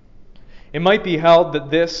 It might be held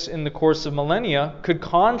that this, in the course of millennia, could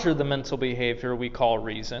conjure the mental behavior we call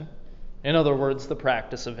reason, in other words, the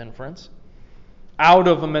practice of inference, out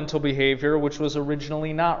of a mental behavior which was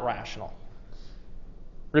originally not rational.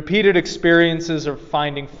 Repeated experiences of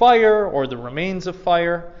finding fire or the remains of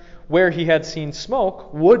fire where he had seen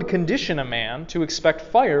smoke would condition a man to expect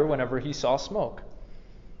fire whenever he saw smoke.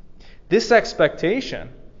 This expectation,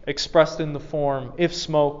 expressed in the form, if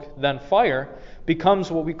smoke, then fire, becomes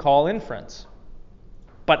what we call inference.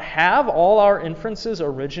 But have all our inferences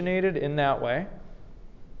originated in that way?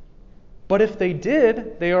 But if they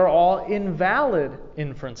did, they are all invalid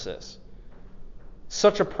inferences.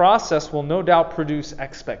 Such a process will no doubt produce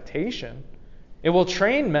expectation. It will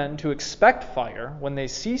train men to expect fire when they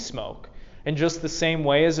see smoke, in just the same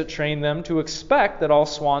way as it trained them to expect that all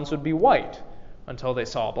swans would be white until they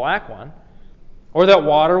saw a black one, or that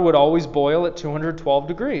water would always boil at 212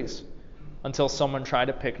 degrees until someone tried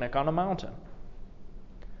a picnic on a mountain.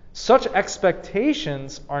 Such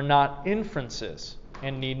expectations are not inferences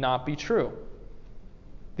and need not be true.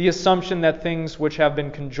 The assumption that things which have been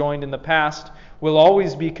conjoined in the past will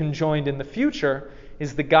always be conjoined in the future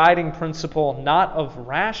is the guiding principle not of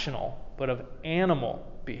rational, but of animal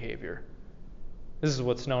behavior. This is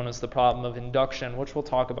what's known as the problem of induction, which we'll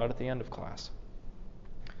talk about at the end of class.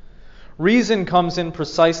 Reason comes in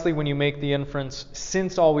precisely when you make the inference,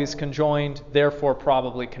 since always conjoined, therefore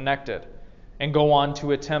probably connected, and go on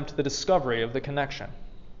to attempt the discovery of the connection.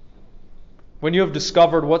 When you have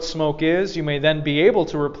discovered what smoke is, you may then be able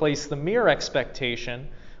to replace the mere expectation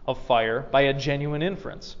of fire by a genuine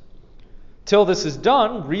inference. Till this is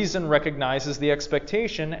done, reason recognizes the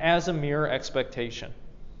expectation as a mere expectation.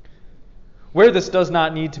 Where this does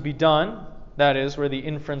not need to be done, that is, where the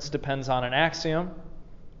inference depends on an axiom,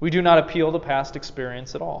 we do not appeal to past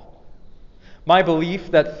experience at all. My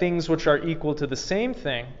belief that things which are equal to the same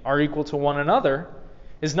thing are equal to one another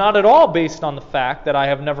is not at all based on the fact that I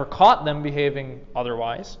have never caught them behaving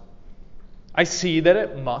otherwise. I see that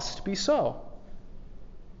it must be so.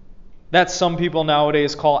 That some people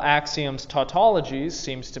nowadays call axioms tautologies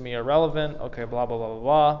seems to me irrelevant. Okay, blah, blah, blah, blah,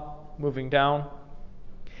 blah. Moving down.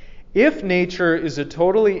 If nature is a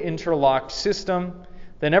totally interlocked system,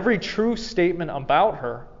 then every true statement about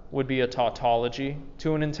her would be a tautology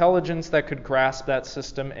to an intelligence that could grasp that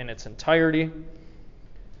system in its entirety.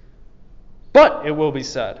 But, it will be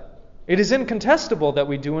said, it is incontestable that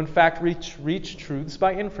we do in fact reach truths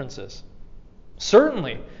by inferences.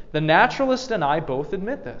 Certainly, the naturalist and I both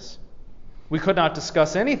admit this. We could not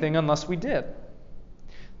discuss anything unless we did.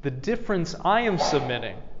 The difference I am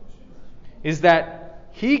submitting is that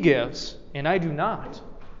he gives, and I do not,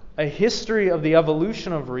 a history of the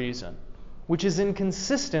evolution of reason, which is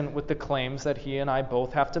inconsistent with the claims that he and I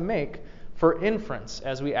both have to make for inference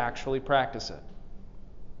as we actually practice it.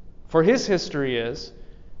 For his history is,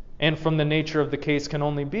 and from the nature of the case can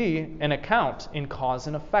only be, an account in cause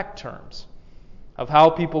and effect terms of how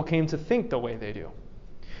people came to think the way they do.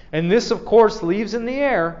 And this, of course, leaves in the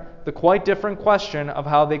air the quite different question of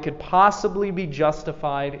how they could possibly be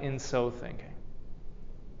justified in so thinking.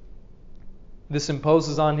 This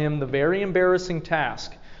imposes on him the very embarrassing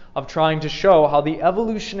task of trying to show how the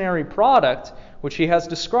evolutionary product which he has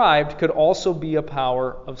described could also be a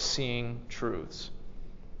power of seeing truths.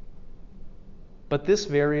 But this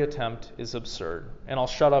very attempt is absurd, and I'll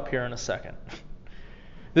shut up here in a second.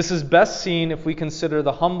 This is best seen if we consider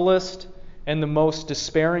the humblest and the most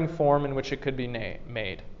despairing form in which it could be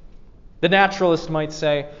made. The naturalist might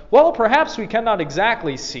say, well, perhaps we cannot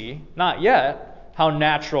exactly see, not yet, how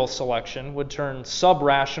natural selection would turn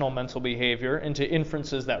sub-rational mental behavior into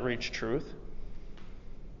inferences that reach truth.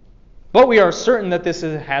 But we are certain that this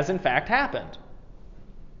has in fact happened.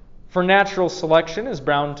 For natural selection is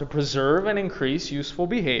bound to preserve and increase useful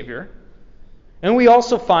behavior, and we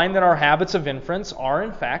also find that our habits of inference are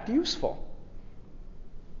in fact useful.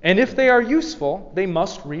 And if they are useful, they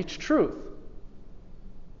must reach truth.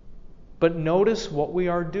 But notice what we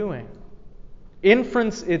are doing.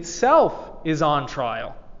 Inference itself is on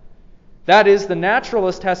trial. That is, the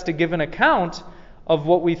naturalist has to give an account of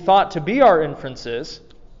what we thought to be our inferences,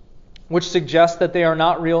 which suggests that they are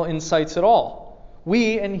not real insights at all.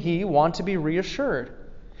 We and he want to be reassured.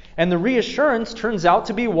 And the reassurance turns out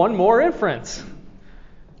to be one more inference.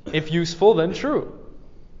 If useful, then true.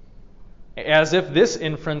 As if this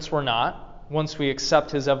inference were not, once we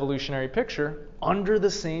accept his evolutionary picture, under the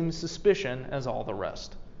same suspicion as all the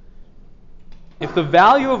rest. If the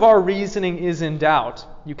value of our reasoning is in doubt,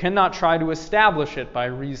 you cannot try to establish it by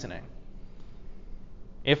reasoning.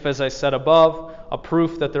 If, as I said above, a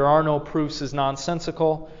proof that there are no proofs is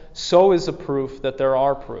nonsensical, so is a proof that there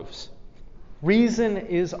are proofs. Reason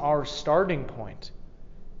is our starting point.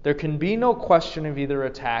 There can be no question of either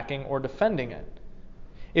attacking or defending it.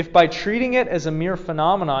 If by treating it as a mere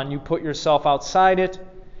phenomenon you put yourself outside it,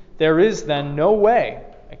 there is then no way,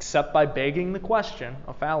 except by begging the question,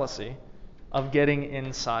 a fallacy, of getting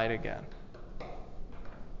inside again.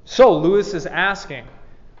 So Lewis is asking,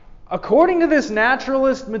 according to this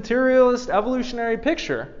naturalist, materialist, evolutionary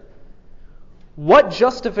picture, what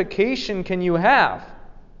justification can you have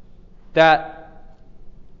that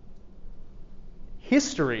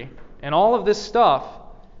history and all of this stuff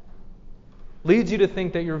leads you to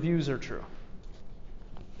think that your views are true?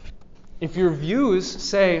 If your views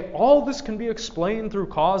say all this can be explained through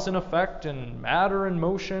cause and effect and matter and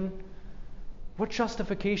motion, what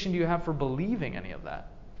justification do you have for believing any of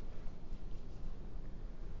that?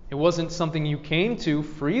 It wasn't something you came to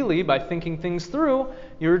freely by thinking things through.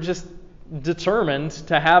 You were just determined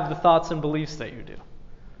to have the thoughts and beliefs that you do.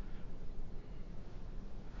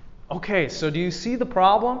 Okay, so do you see the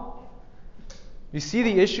problem? You see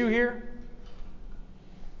the issue here?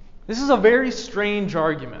 This is a very strange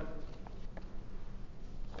argument,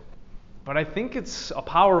 but I think it's a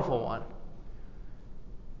powerful one.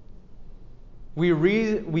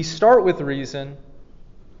 we start with reason,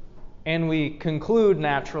 and we conclude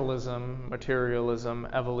naturalism, materialism,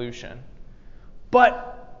 evolution.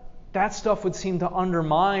 But that stuff would seem to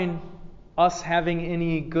undermine us having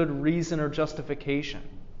any good reason or justification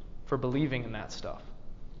for believing in that stuff.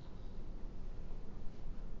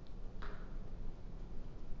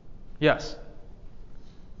 Yes?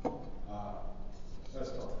 That's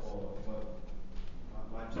tough, but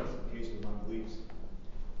my justification of my beliefs,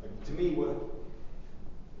 like, to me,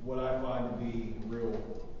 what I find to be real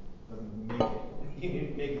doesn't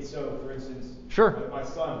make it so. For instance, sure. My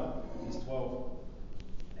son, he's 12,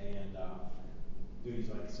 and dude, he's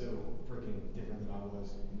like so freaking different than I was.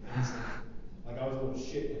 Like, I was a little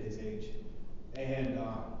shit at his age, and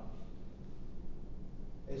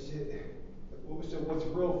it's just, so what's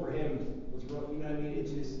real for him? What's real? You know what I mean?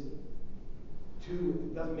 It's just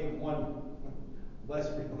it doesn't make one less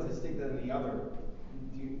realistic than the other.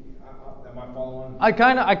 Am I following? I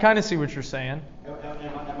kind of see what you're saying.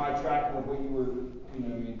 Am I tracking with what you were,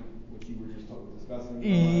 what you were just discussing?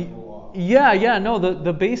 Yeah. No,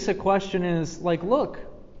 the basic question is, like, look,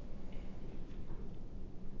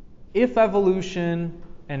 if evolution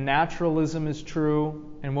and naturalism is true,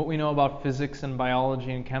 and what we know about physics and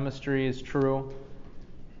biology and chemistry is true,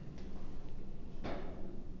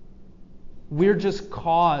 we're just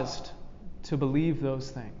caused to believe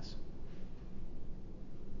those things.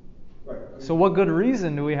 Right. So what good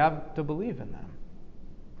reason do we have to believe in them?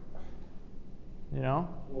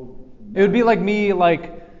 Well, it would be like me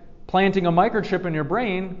planting a microchip in your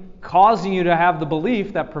brain, causing you to have the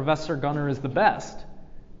belief that Professor Gunnar is the best.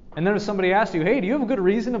 And then if somebody asked you, hey, do you have a good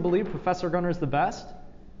reason to believe Professor Gunnar is the best?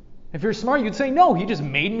 If you're smart, you'd say, no, he just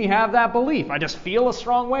made me have that belief. I just feel a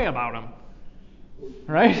strong way about him.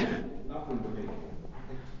 Right? Not for me.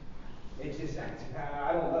 It's just,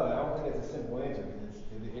 I don't know. I don't think it's a simple answer. It's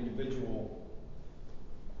the individual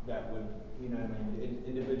that would,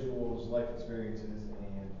 individual's life experiences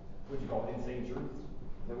and what you call insane truths.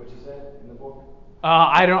 Is that what you said in the book?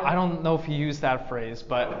 I don't know if you used that phrase,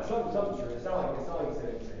 but Something true. It's not like you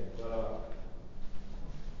said insane, but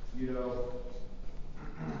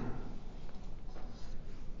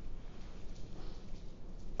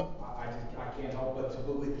I can't help but to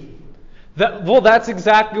believe. That's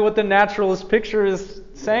exactly what the naturalist picture is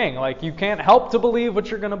saying. Like, you can't help to believe what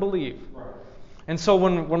you're going to believe. Right. And so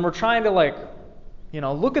when we're trying to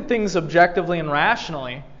look at things objectively and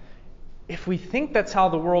rationally, if we think that's how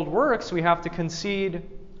the world works, we have to concede,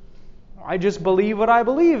 I just believe what I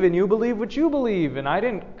believe, and you believe what you believe, and I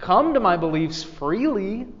didn't come to my beliefs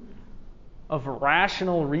freely of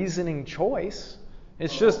rational reasoning choice.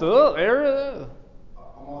 It's just, there it is.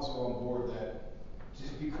 I'm also on board that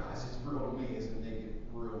just because it's real to me isn't make it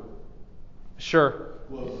real. Sure.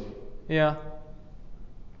 Globally. Yeah.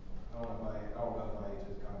 I don't know if I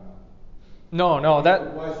just kind of. No,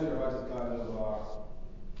 that. Why should I just kind of?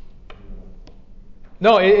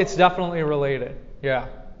 No, it's definitely related. Yeah.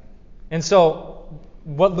 And so,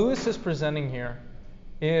 what Lewis is presenting here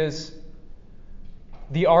is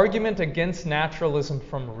the argument against naturalism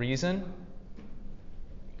from reason.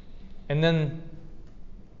 And then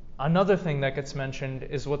another thing that gets mentioned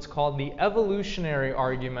is what's called the evolutionary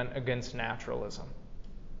argument against naturalism.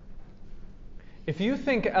 If you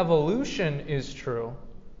think evolution is true,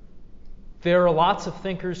 there are lots of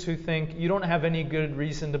thinkers who think you don't have any good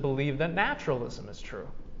reason to believe that naturalism is true.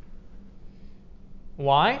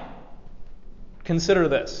 Why? Consider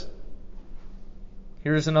this.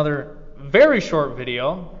 Here's another very short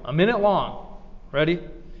video, a minute long. Ready?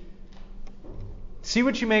 See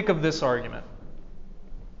what you make of this argument.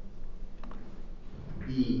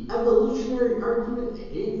 The evolutionary argument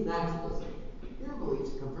against naturalism. Your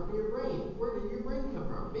beliefs come from your brain. Where did your brain come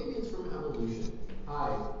from? Maybe it's from evolution.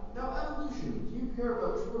 Hi. Now, evolution, do you care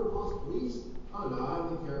about true or false beliefs? Oh no, I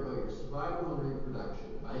only care about your survival and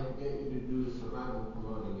reproduction. If I can get you to do a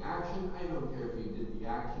survival-promoting action, I don't care if you did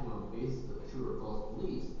the action on the basis of true or false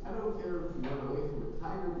beliefs. I don't care if you run away from a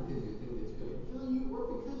tiger because you think it's going to kill you,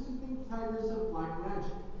 or because you think tigers have black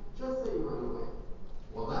magic. Just say you run away.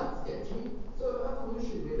 Well, that's sketchy. So if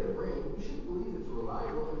evolution made a brain, we should believe it's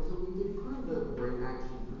reliable until we can prove that the brain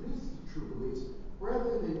actually produces true beliefs,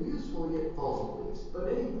 rather than useful yet false beliefs.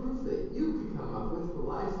 But any proof that you could come up with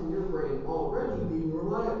relies on your brain already being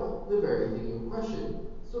reliable, the very thing in question.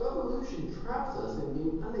 So evolution traps us in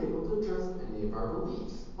being unable to trust any of our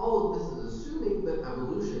beliefs. All of this is assuming that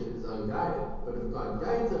evolution is unguided. But if God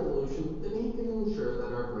guides evolution, then he can ensure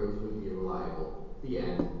that our brains would be reliable. The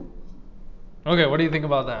end. Okay, what do you think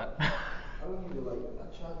about that? I don't even I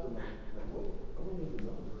tried to what, I don't even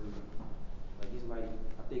know.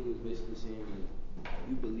 I think it was basically saying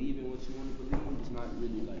you believe in what you want to believe. It's not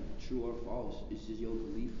really like true or false. It's just your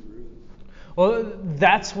belief for real. Well,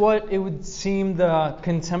 that's what it would seem the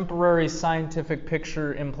contemporary scientific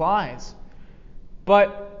picture implies.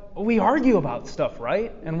 But we argue about stuff,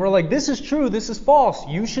 right? And we're like, this is true, this is false.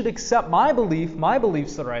 You should accept my belief. My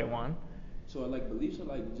belief's the right one. So like beliefs are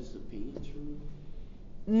like just opinions for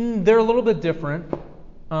real? They're a little bit different.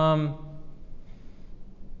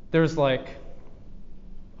 There's like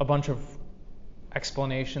a bunch of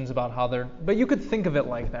explanations about how they're... But you could think of it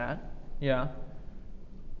like that. Yeah.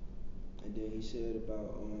 And then he said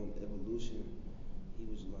about evolution. He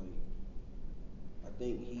was like, I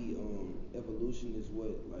think evolution is what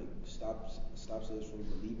like stops us from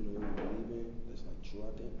believing in what we believe in. That's like true,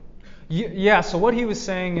 I think. Yeah. So what he was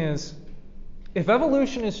saying is, if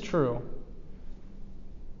evolution is true,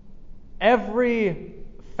 every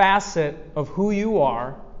facet of who you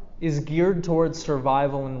are is geared towards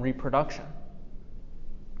survival and reproduction,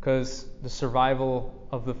 because the survival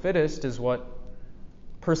of the fittest is what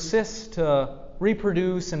persists to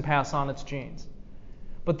reproduce and pass on its genes.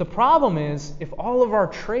 But the problem is, if all of our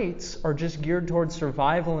traits are just geared towards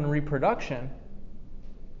survival and reproduction,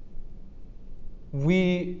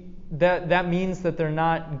 that means that they're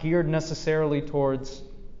not geared necessarily towards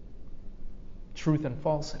truth and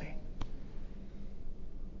falsity.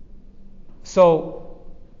 So,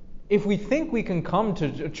 if we think we can come to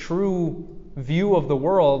a true view of the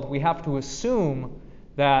world, we have to assume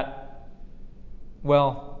that,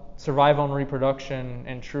 well, survival and reproduction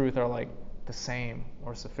and truth are like the same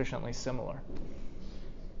or sufficiently similar.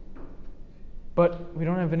 But we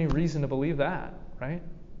don't have any reason to believe that, right?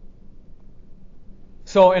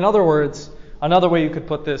 So, in other words, another way you could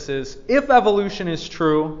put this is, if evolution is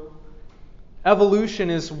true, evolution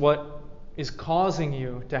is what is causing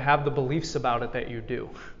you to have the beliefs about it that you do.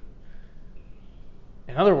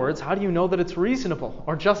 In other words, how do you know that it's reasonable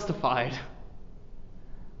or justified?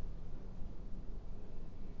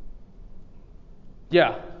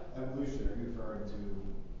 Yeah. Evolution, are you referring to?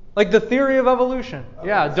 Like the theory of evolution. Okay.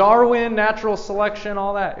 Yeah, Darwin, natural selection,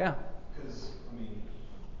 all that, yeah. Because, I mean,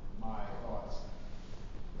 my thoughts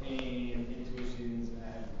and intuitions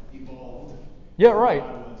have evolved. Yeah, right.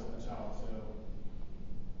 When I was a child, so,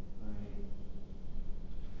 I mean,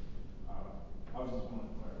 I was just wanting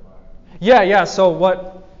to clarify. Yeah, so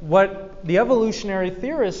what the evolutionary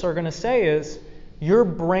theorists are going to say is, your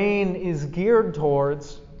brain is geared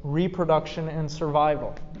towards reproduction and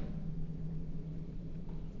survival.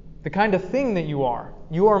 The kind of thing that you are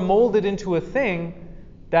molded into a thing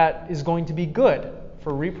that is going to be good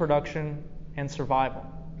for reproduction and survival.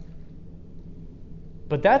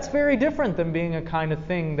 But that's very different than being a kind of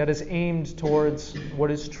thing that is aimed towards what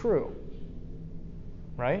is true.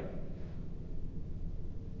 Right?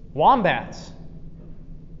 Wombats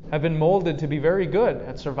have been molded to be very good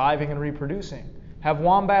at surviving and reproducing. Have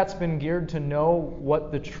wombats been geared to know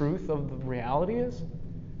what the truth of the reality is?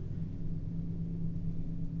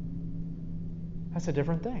 That's a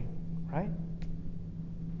different thing, right?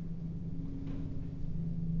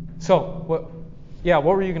 So, what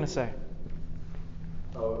were you going to say?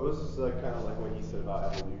 Oh, it was just like, kind of like what you said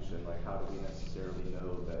about evolution. Like, how do we necessarily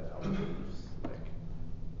know that our beliefs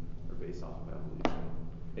are based off of evolution?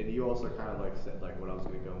 And you also kind of like said like what I was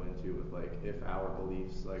going to go into with like if our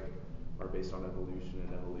beliefs like are based on evolution,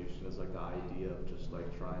 and evolution is like the idea of just like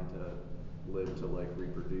trying to live to like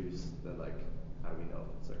reproduce, then like how do we know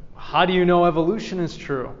if it's like... How do you know evolution is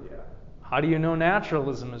true? Yeah. How do you know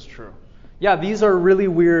naturalism is true? Yeah, these are really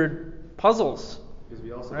weird puzzles. Because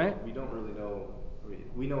we also right? we don't really know,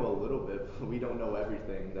 we know a little bit, but we don't know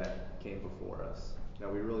everything that came before us. Now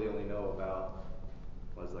we really only know about,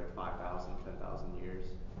 like 5,000, 10,000 years.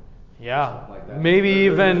 Yeah, like that. Maybe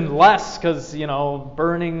even less, because,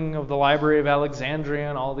 burning of the Library of Alexandria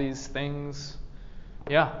and all these things.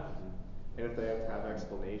 Yeah. And if they have to have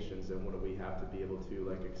explanations, then what do we have to be able to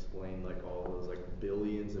like explain like all those like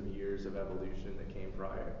billions of years of evolution that came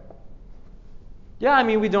prior? Yeah, I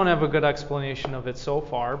mean, we don't have a good explanation of it so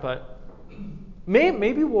far, but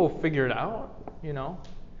maybe we'll figure it out,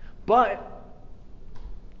 But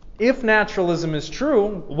if naturalism is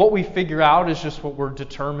true, what we figure out is just what we're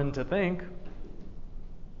determined to think.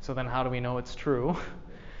 So then how do we know it's true?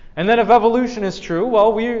 And then if evolution is true,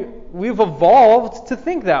 well, we've evolved to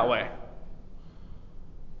think that way.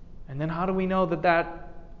 And then how do we know that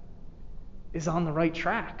is on the right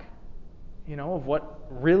track? Of what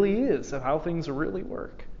really is, of how things really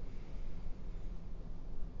work.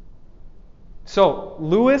 So,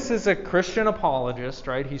 Lewis is a Christian apologist,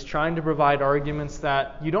 right? He's trying to provide arguments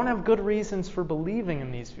that you don't have good reasons for believing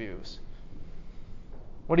in these views.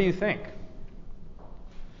 What do you think?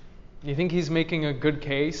 You think he's making a good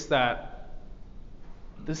case that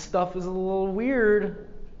this stuff is a little weird?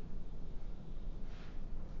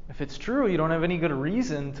 If it's true, you don't have any good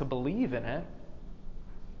reason to believe in it.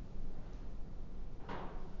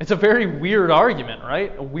 It's a very weird argument,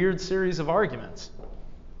 right? A weird series of arguments.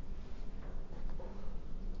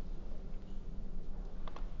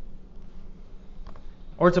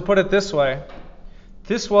 Or to put it this way,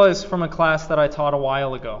 this was from a class that I taught a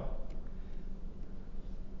while ago.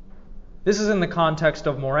 This is in the context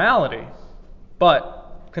of morality,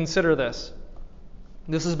 but consider this.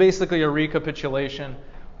 This is basically a recapitulation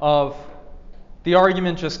of the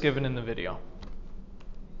argument just given in the video.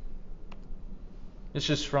 It's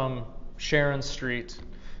just from Sharon Street,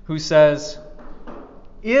 who says,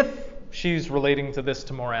 if she's relating to this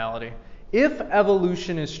to morality, if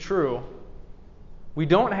evolution is true, we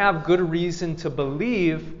don't have good reason to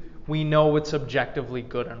believe we know what's objectively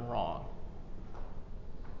good and wrong.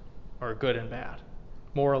 Or good and bad,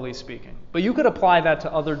 morally speaking. But you could apply that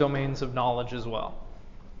to other domains of knowledge as well.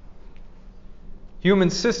 Human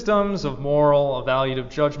systems of moral, evaluative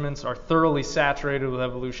judgments are thoroughly saturated with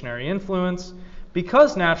evolutionary influence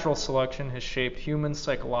because natural selection has shaped human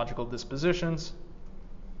psychological dispositions.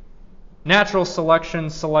 Natural selection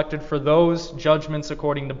selected for those judgments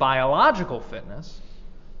according to biological fitness,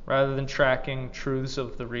 rather than tracking truths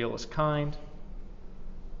of the realist kind.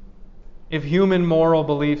 If human moral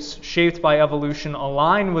beliefs shaped by evolution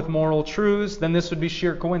align with moral truths, then this would be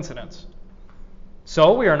sheer coincidence.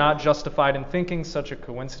 So we are not justified in thinking such a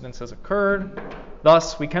coincidence has occurred.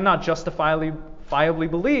 Thus, we cannot justifiably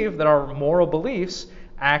believe that our moral beliefs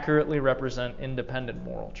accurately represent independent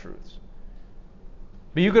moral truths.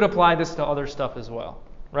 But you could apply this to other stuff as well,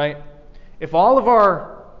 right? If all of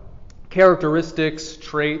our characteristics,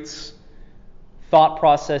 traits, thought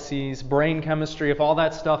processes, brain chemistry, if all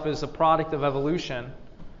that stuff is a product of evolution,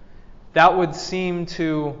 that would seem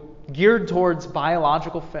to geared towards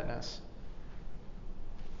biological fitness.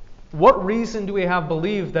 What reason do we have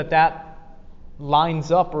believe that that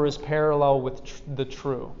lines up or is parallel with the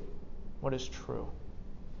true? What is true?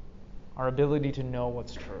 Our ability to know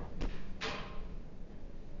what's true.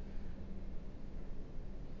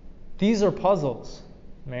 These are puzzles,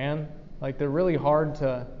 man. Like, they're really hard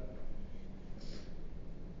to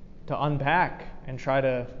unpack and try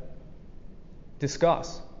to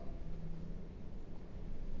discuss.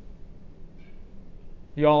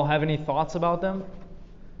 You all have any thoughts about them?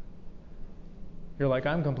 You're like,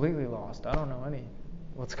 I'm completely lost. I don't know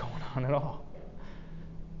what's going on at all.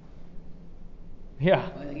 Yeah.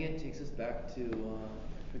 I think it takes us back to,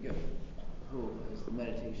 I forget who it was, the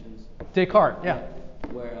Meditations. Descartes, yeah.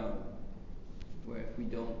 Where if we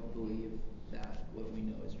don't believe that what we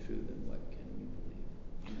know is true, then what can we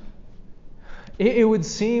believe? You know? It would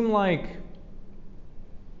seem like,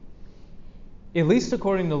 at least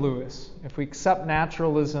according to Lewis, if we accept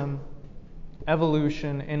naturalism,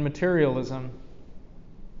 evolution, and materialism,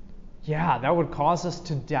 yeah, that would cause us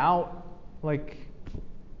to doubt, like,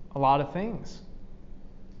 a lot of things.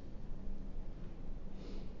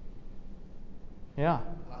 Yeah.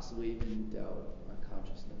 Possibly even doubt our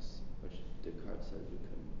consciousness, which Descartes said we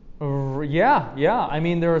couldn't. Yeah. I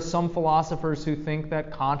mean, there are some philosophers who think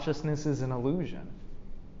that consciousness is an illusion.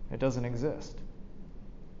 It doesn't exist.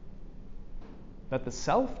 That the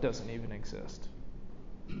self doesn't even exist.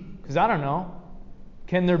 Because I don't know.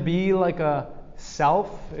 Can there be like a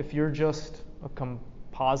self if you're just a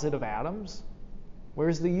composite of atoms?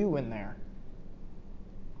 Where's the you in there?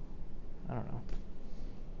 I don't know.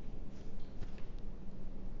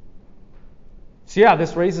 So yeah,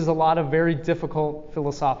 this raises a lot of very difficult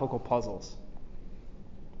philosophical puzzles.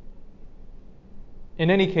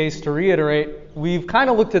 In any case, to reiterate, we've kind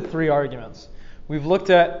of looked at three arguments. We've looked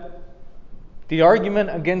at the argument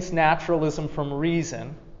against naturalism from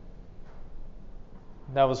reason.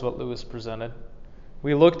 That was what Lewis presented.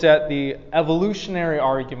 We looked at the evolutionary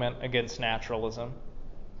argument against naturalism.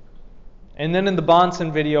 And then in the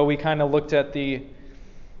Bahnsen video, we kind of looked at the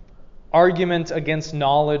argument against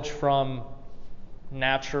knowledge from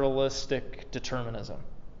naturalistic determinism.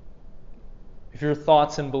 If your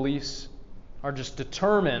thoughts and beliefs are just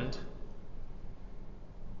determined,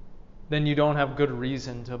 then you don't have good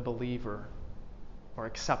reason to believe or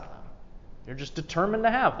accept them. You're just determined to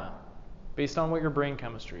have them based on what your brain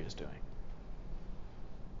chemistry is doing.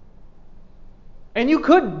 And you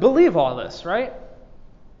could believe all this, right?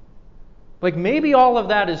 Like, maybe all of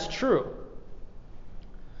that is true.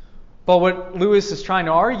 But what Lewis is trying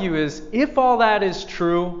to argue is, if all that is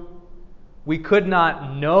true, we could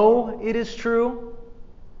not know it is true,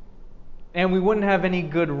 and we wouldn't have any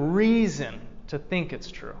good reason to think it's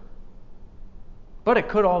true. But it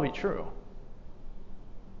could all be true.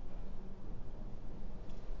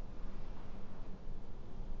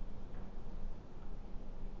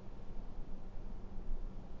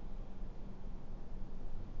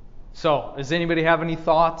 So, does anybody have any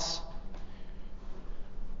thoughts?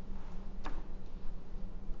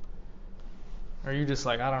 Or are you just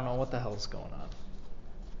like, I don't know what the hell's going on?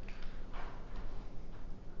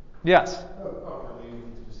 Yes? Not really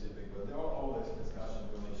anything specific, but all this discussion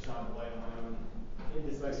really shined light on my own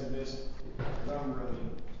indecisiveness. I'm really...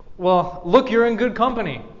 Well, look, you're in good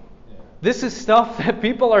company. Yeah. This is stuff that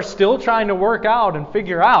people are still trying to work out and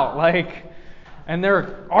figure out. And there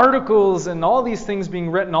are articles and all these things being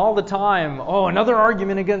written all the time. Oh, another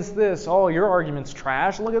argument against this. Oh, your argument's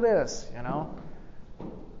trash. Look at this,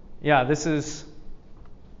 Yeah, this is...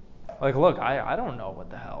 look, I don't know what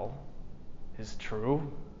the hell is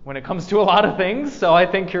true when it comes to a lot of things, so I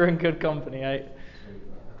think you're in good company.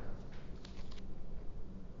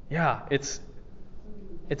 Yeah, it's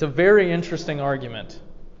a very interesting argument.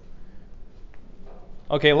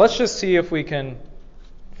 Okay, let's just see if we can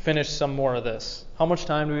finish some more of this. How much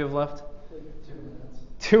time do we have left? 2 minutes.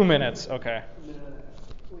 2 minutes, okay. Wait,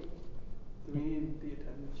 do we need the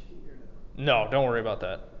attendance sheet or no? No, don't worry about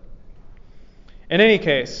that. In any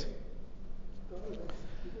case,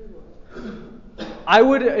 I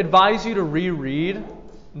would advise you to reread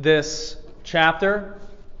this chapter.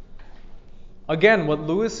 Again, what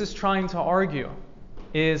Lewis is trying to argue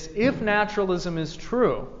is if naturalism is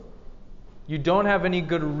true, you don't have any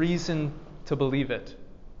good reason to believe it.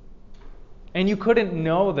 And you couldn't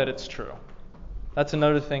know that it's true. That's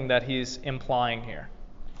another thing that he's implying here.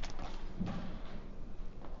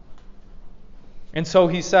 And so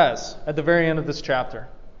he says at the very end of this chapter,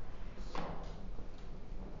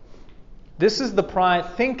 this is the prime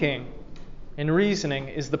thinking and reasoning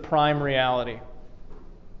is the prime reality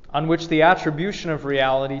on which the attribution of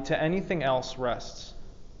reality to anything else rests.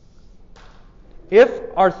 If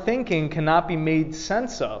our thinking cannot be made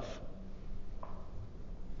sense of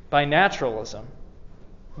by naturalism,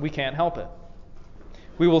 we can't help it.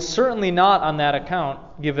 We will certainly not on that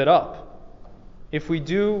account give it up. If we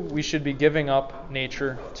do, we should be giving up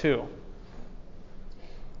nature too.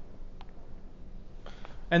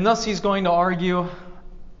 And thus he's going to argue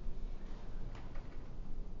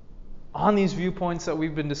on these viewpoints that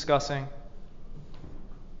we've been discussing,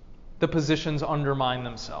 the positions undermine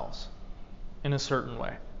themselves in a certain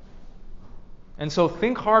way. And so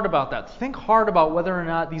think hard about that. Think hard about whether or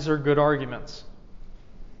not these are good arguments.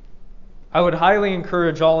 I would highly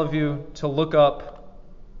encourage all of you to look up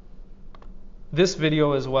this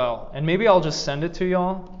video as well. And maybe I'll just send it to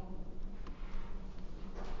y'all.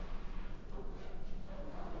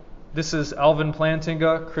 This is Alvin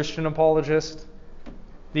Plantinga, Christian apologist.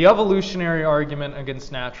 The evolutionary argument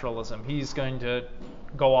against naturalism. He's going to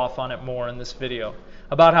go off on it more in this video.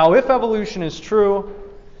 About how if evolution is true,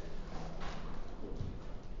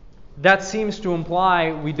 that seems to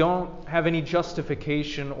imply we don't have any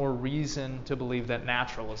justification or reason to believe that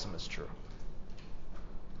naturalism is true.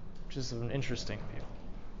 Which is an interesting view.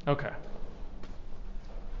 Okay.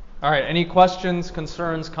 All right, any questions,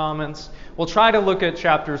 concerns, comments? We'll try to look at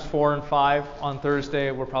chapters 4 and 5 on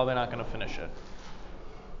Thursday. We're probably not going to finish it.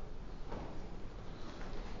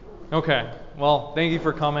 Okay, well, thank you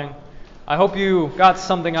for coming. I hope you got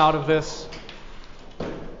something out of this.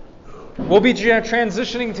 We'll be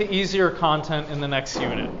transitioning to easier content in the next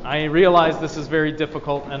unit. I realize this is very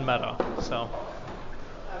difficult and meta. So,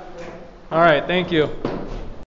 all right, thank you.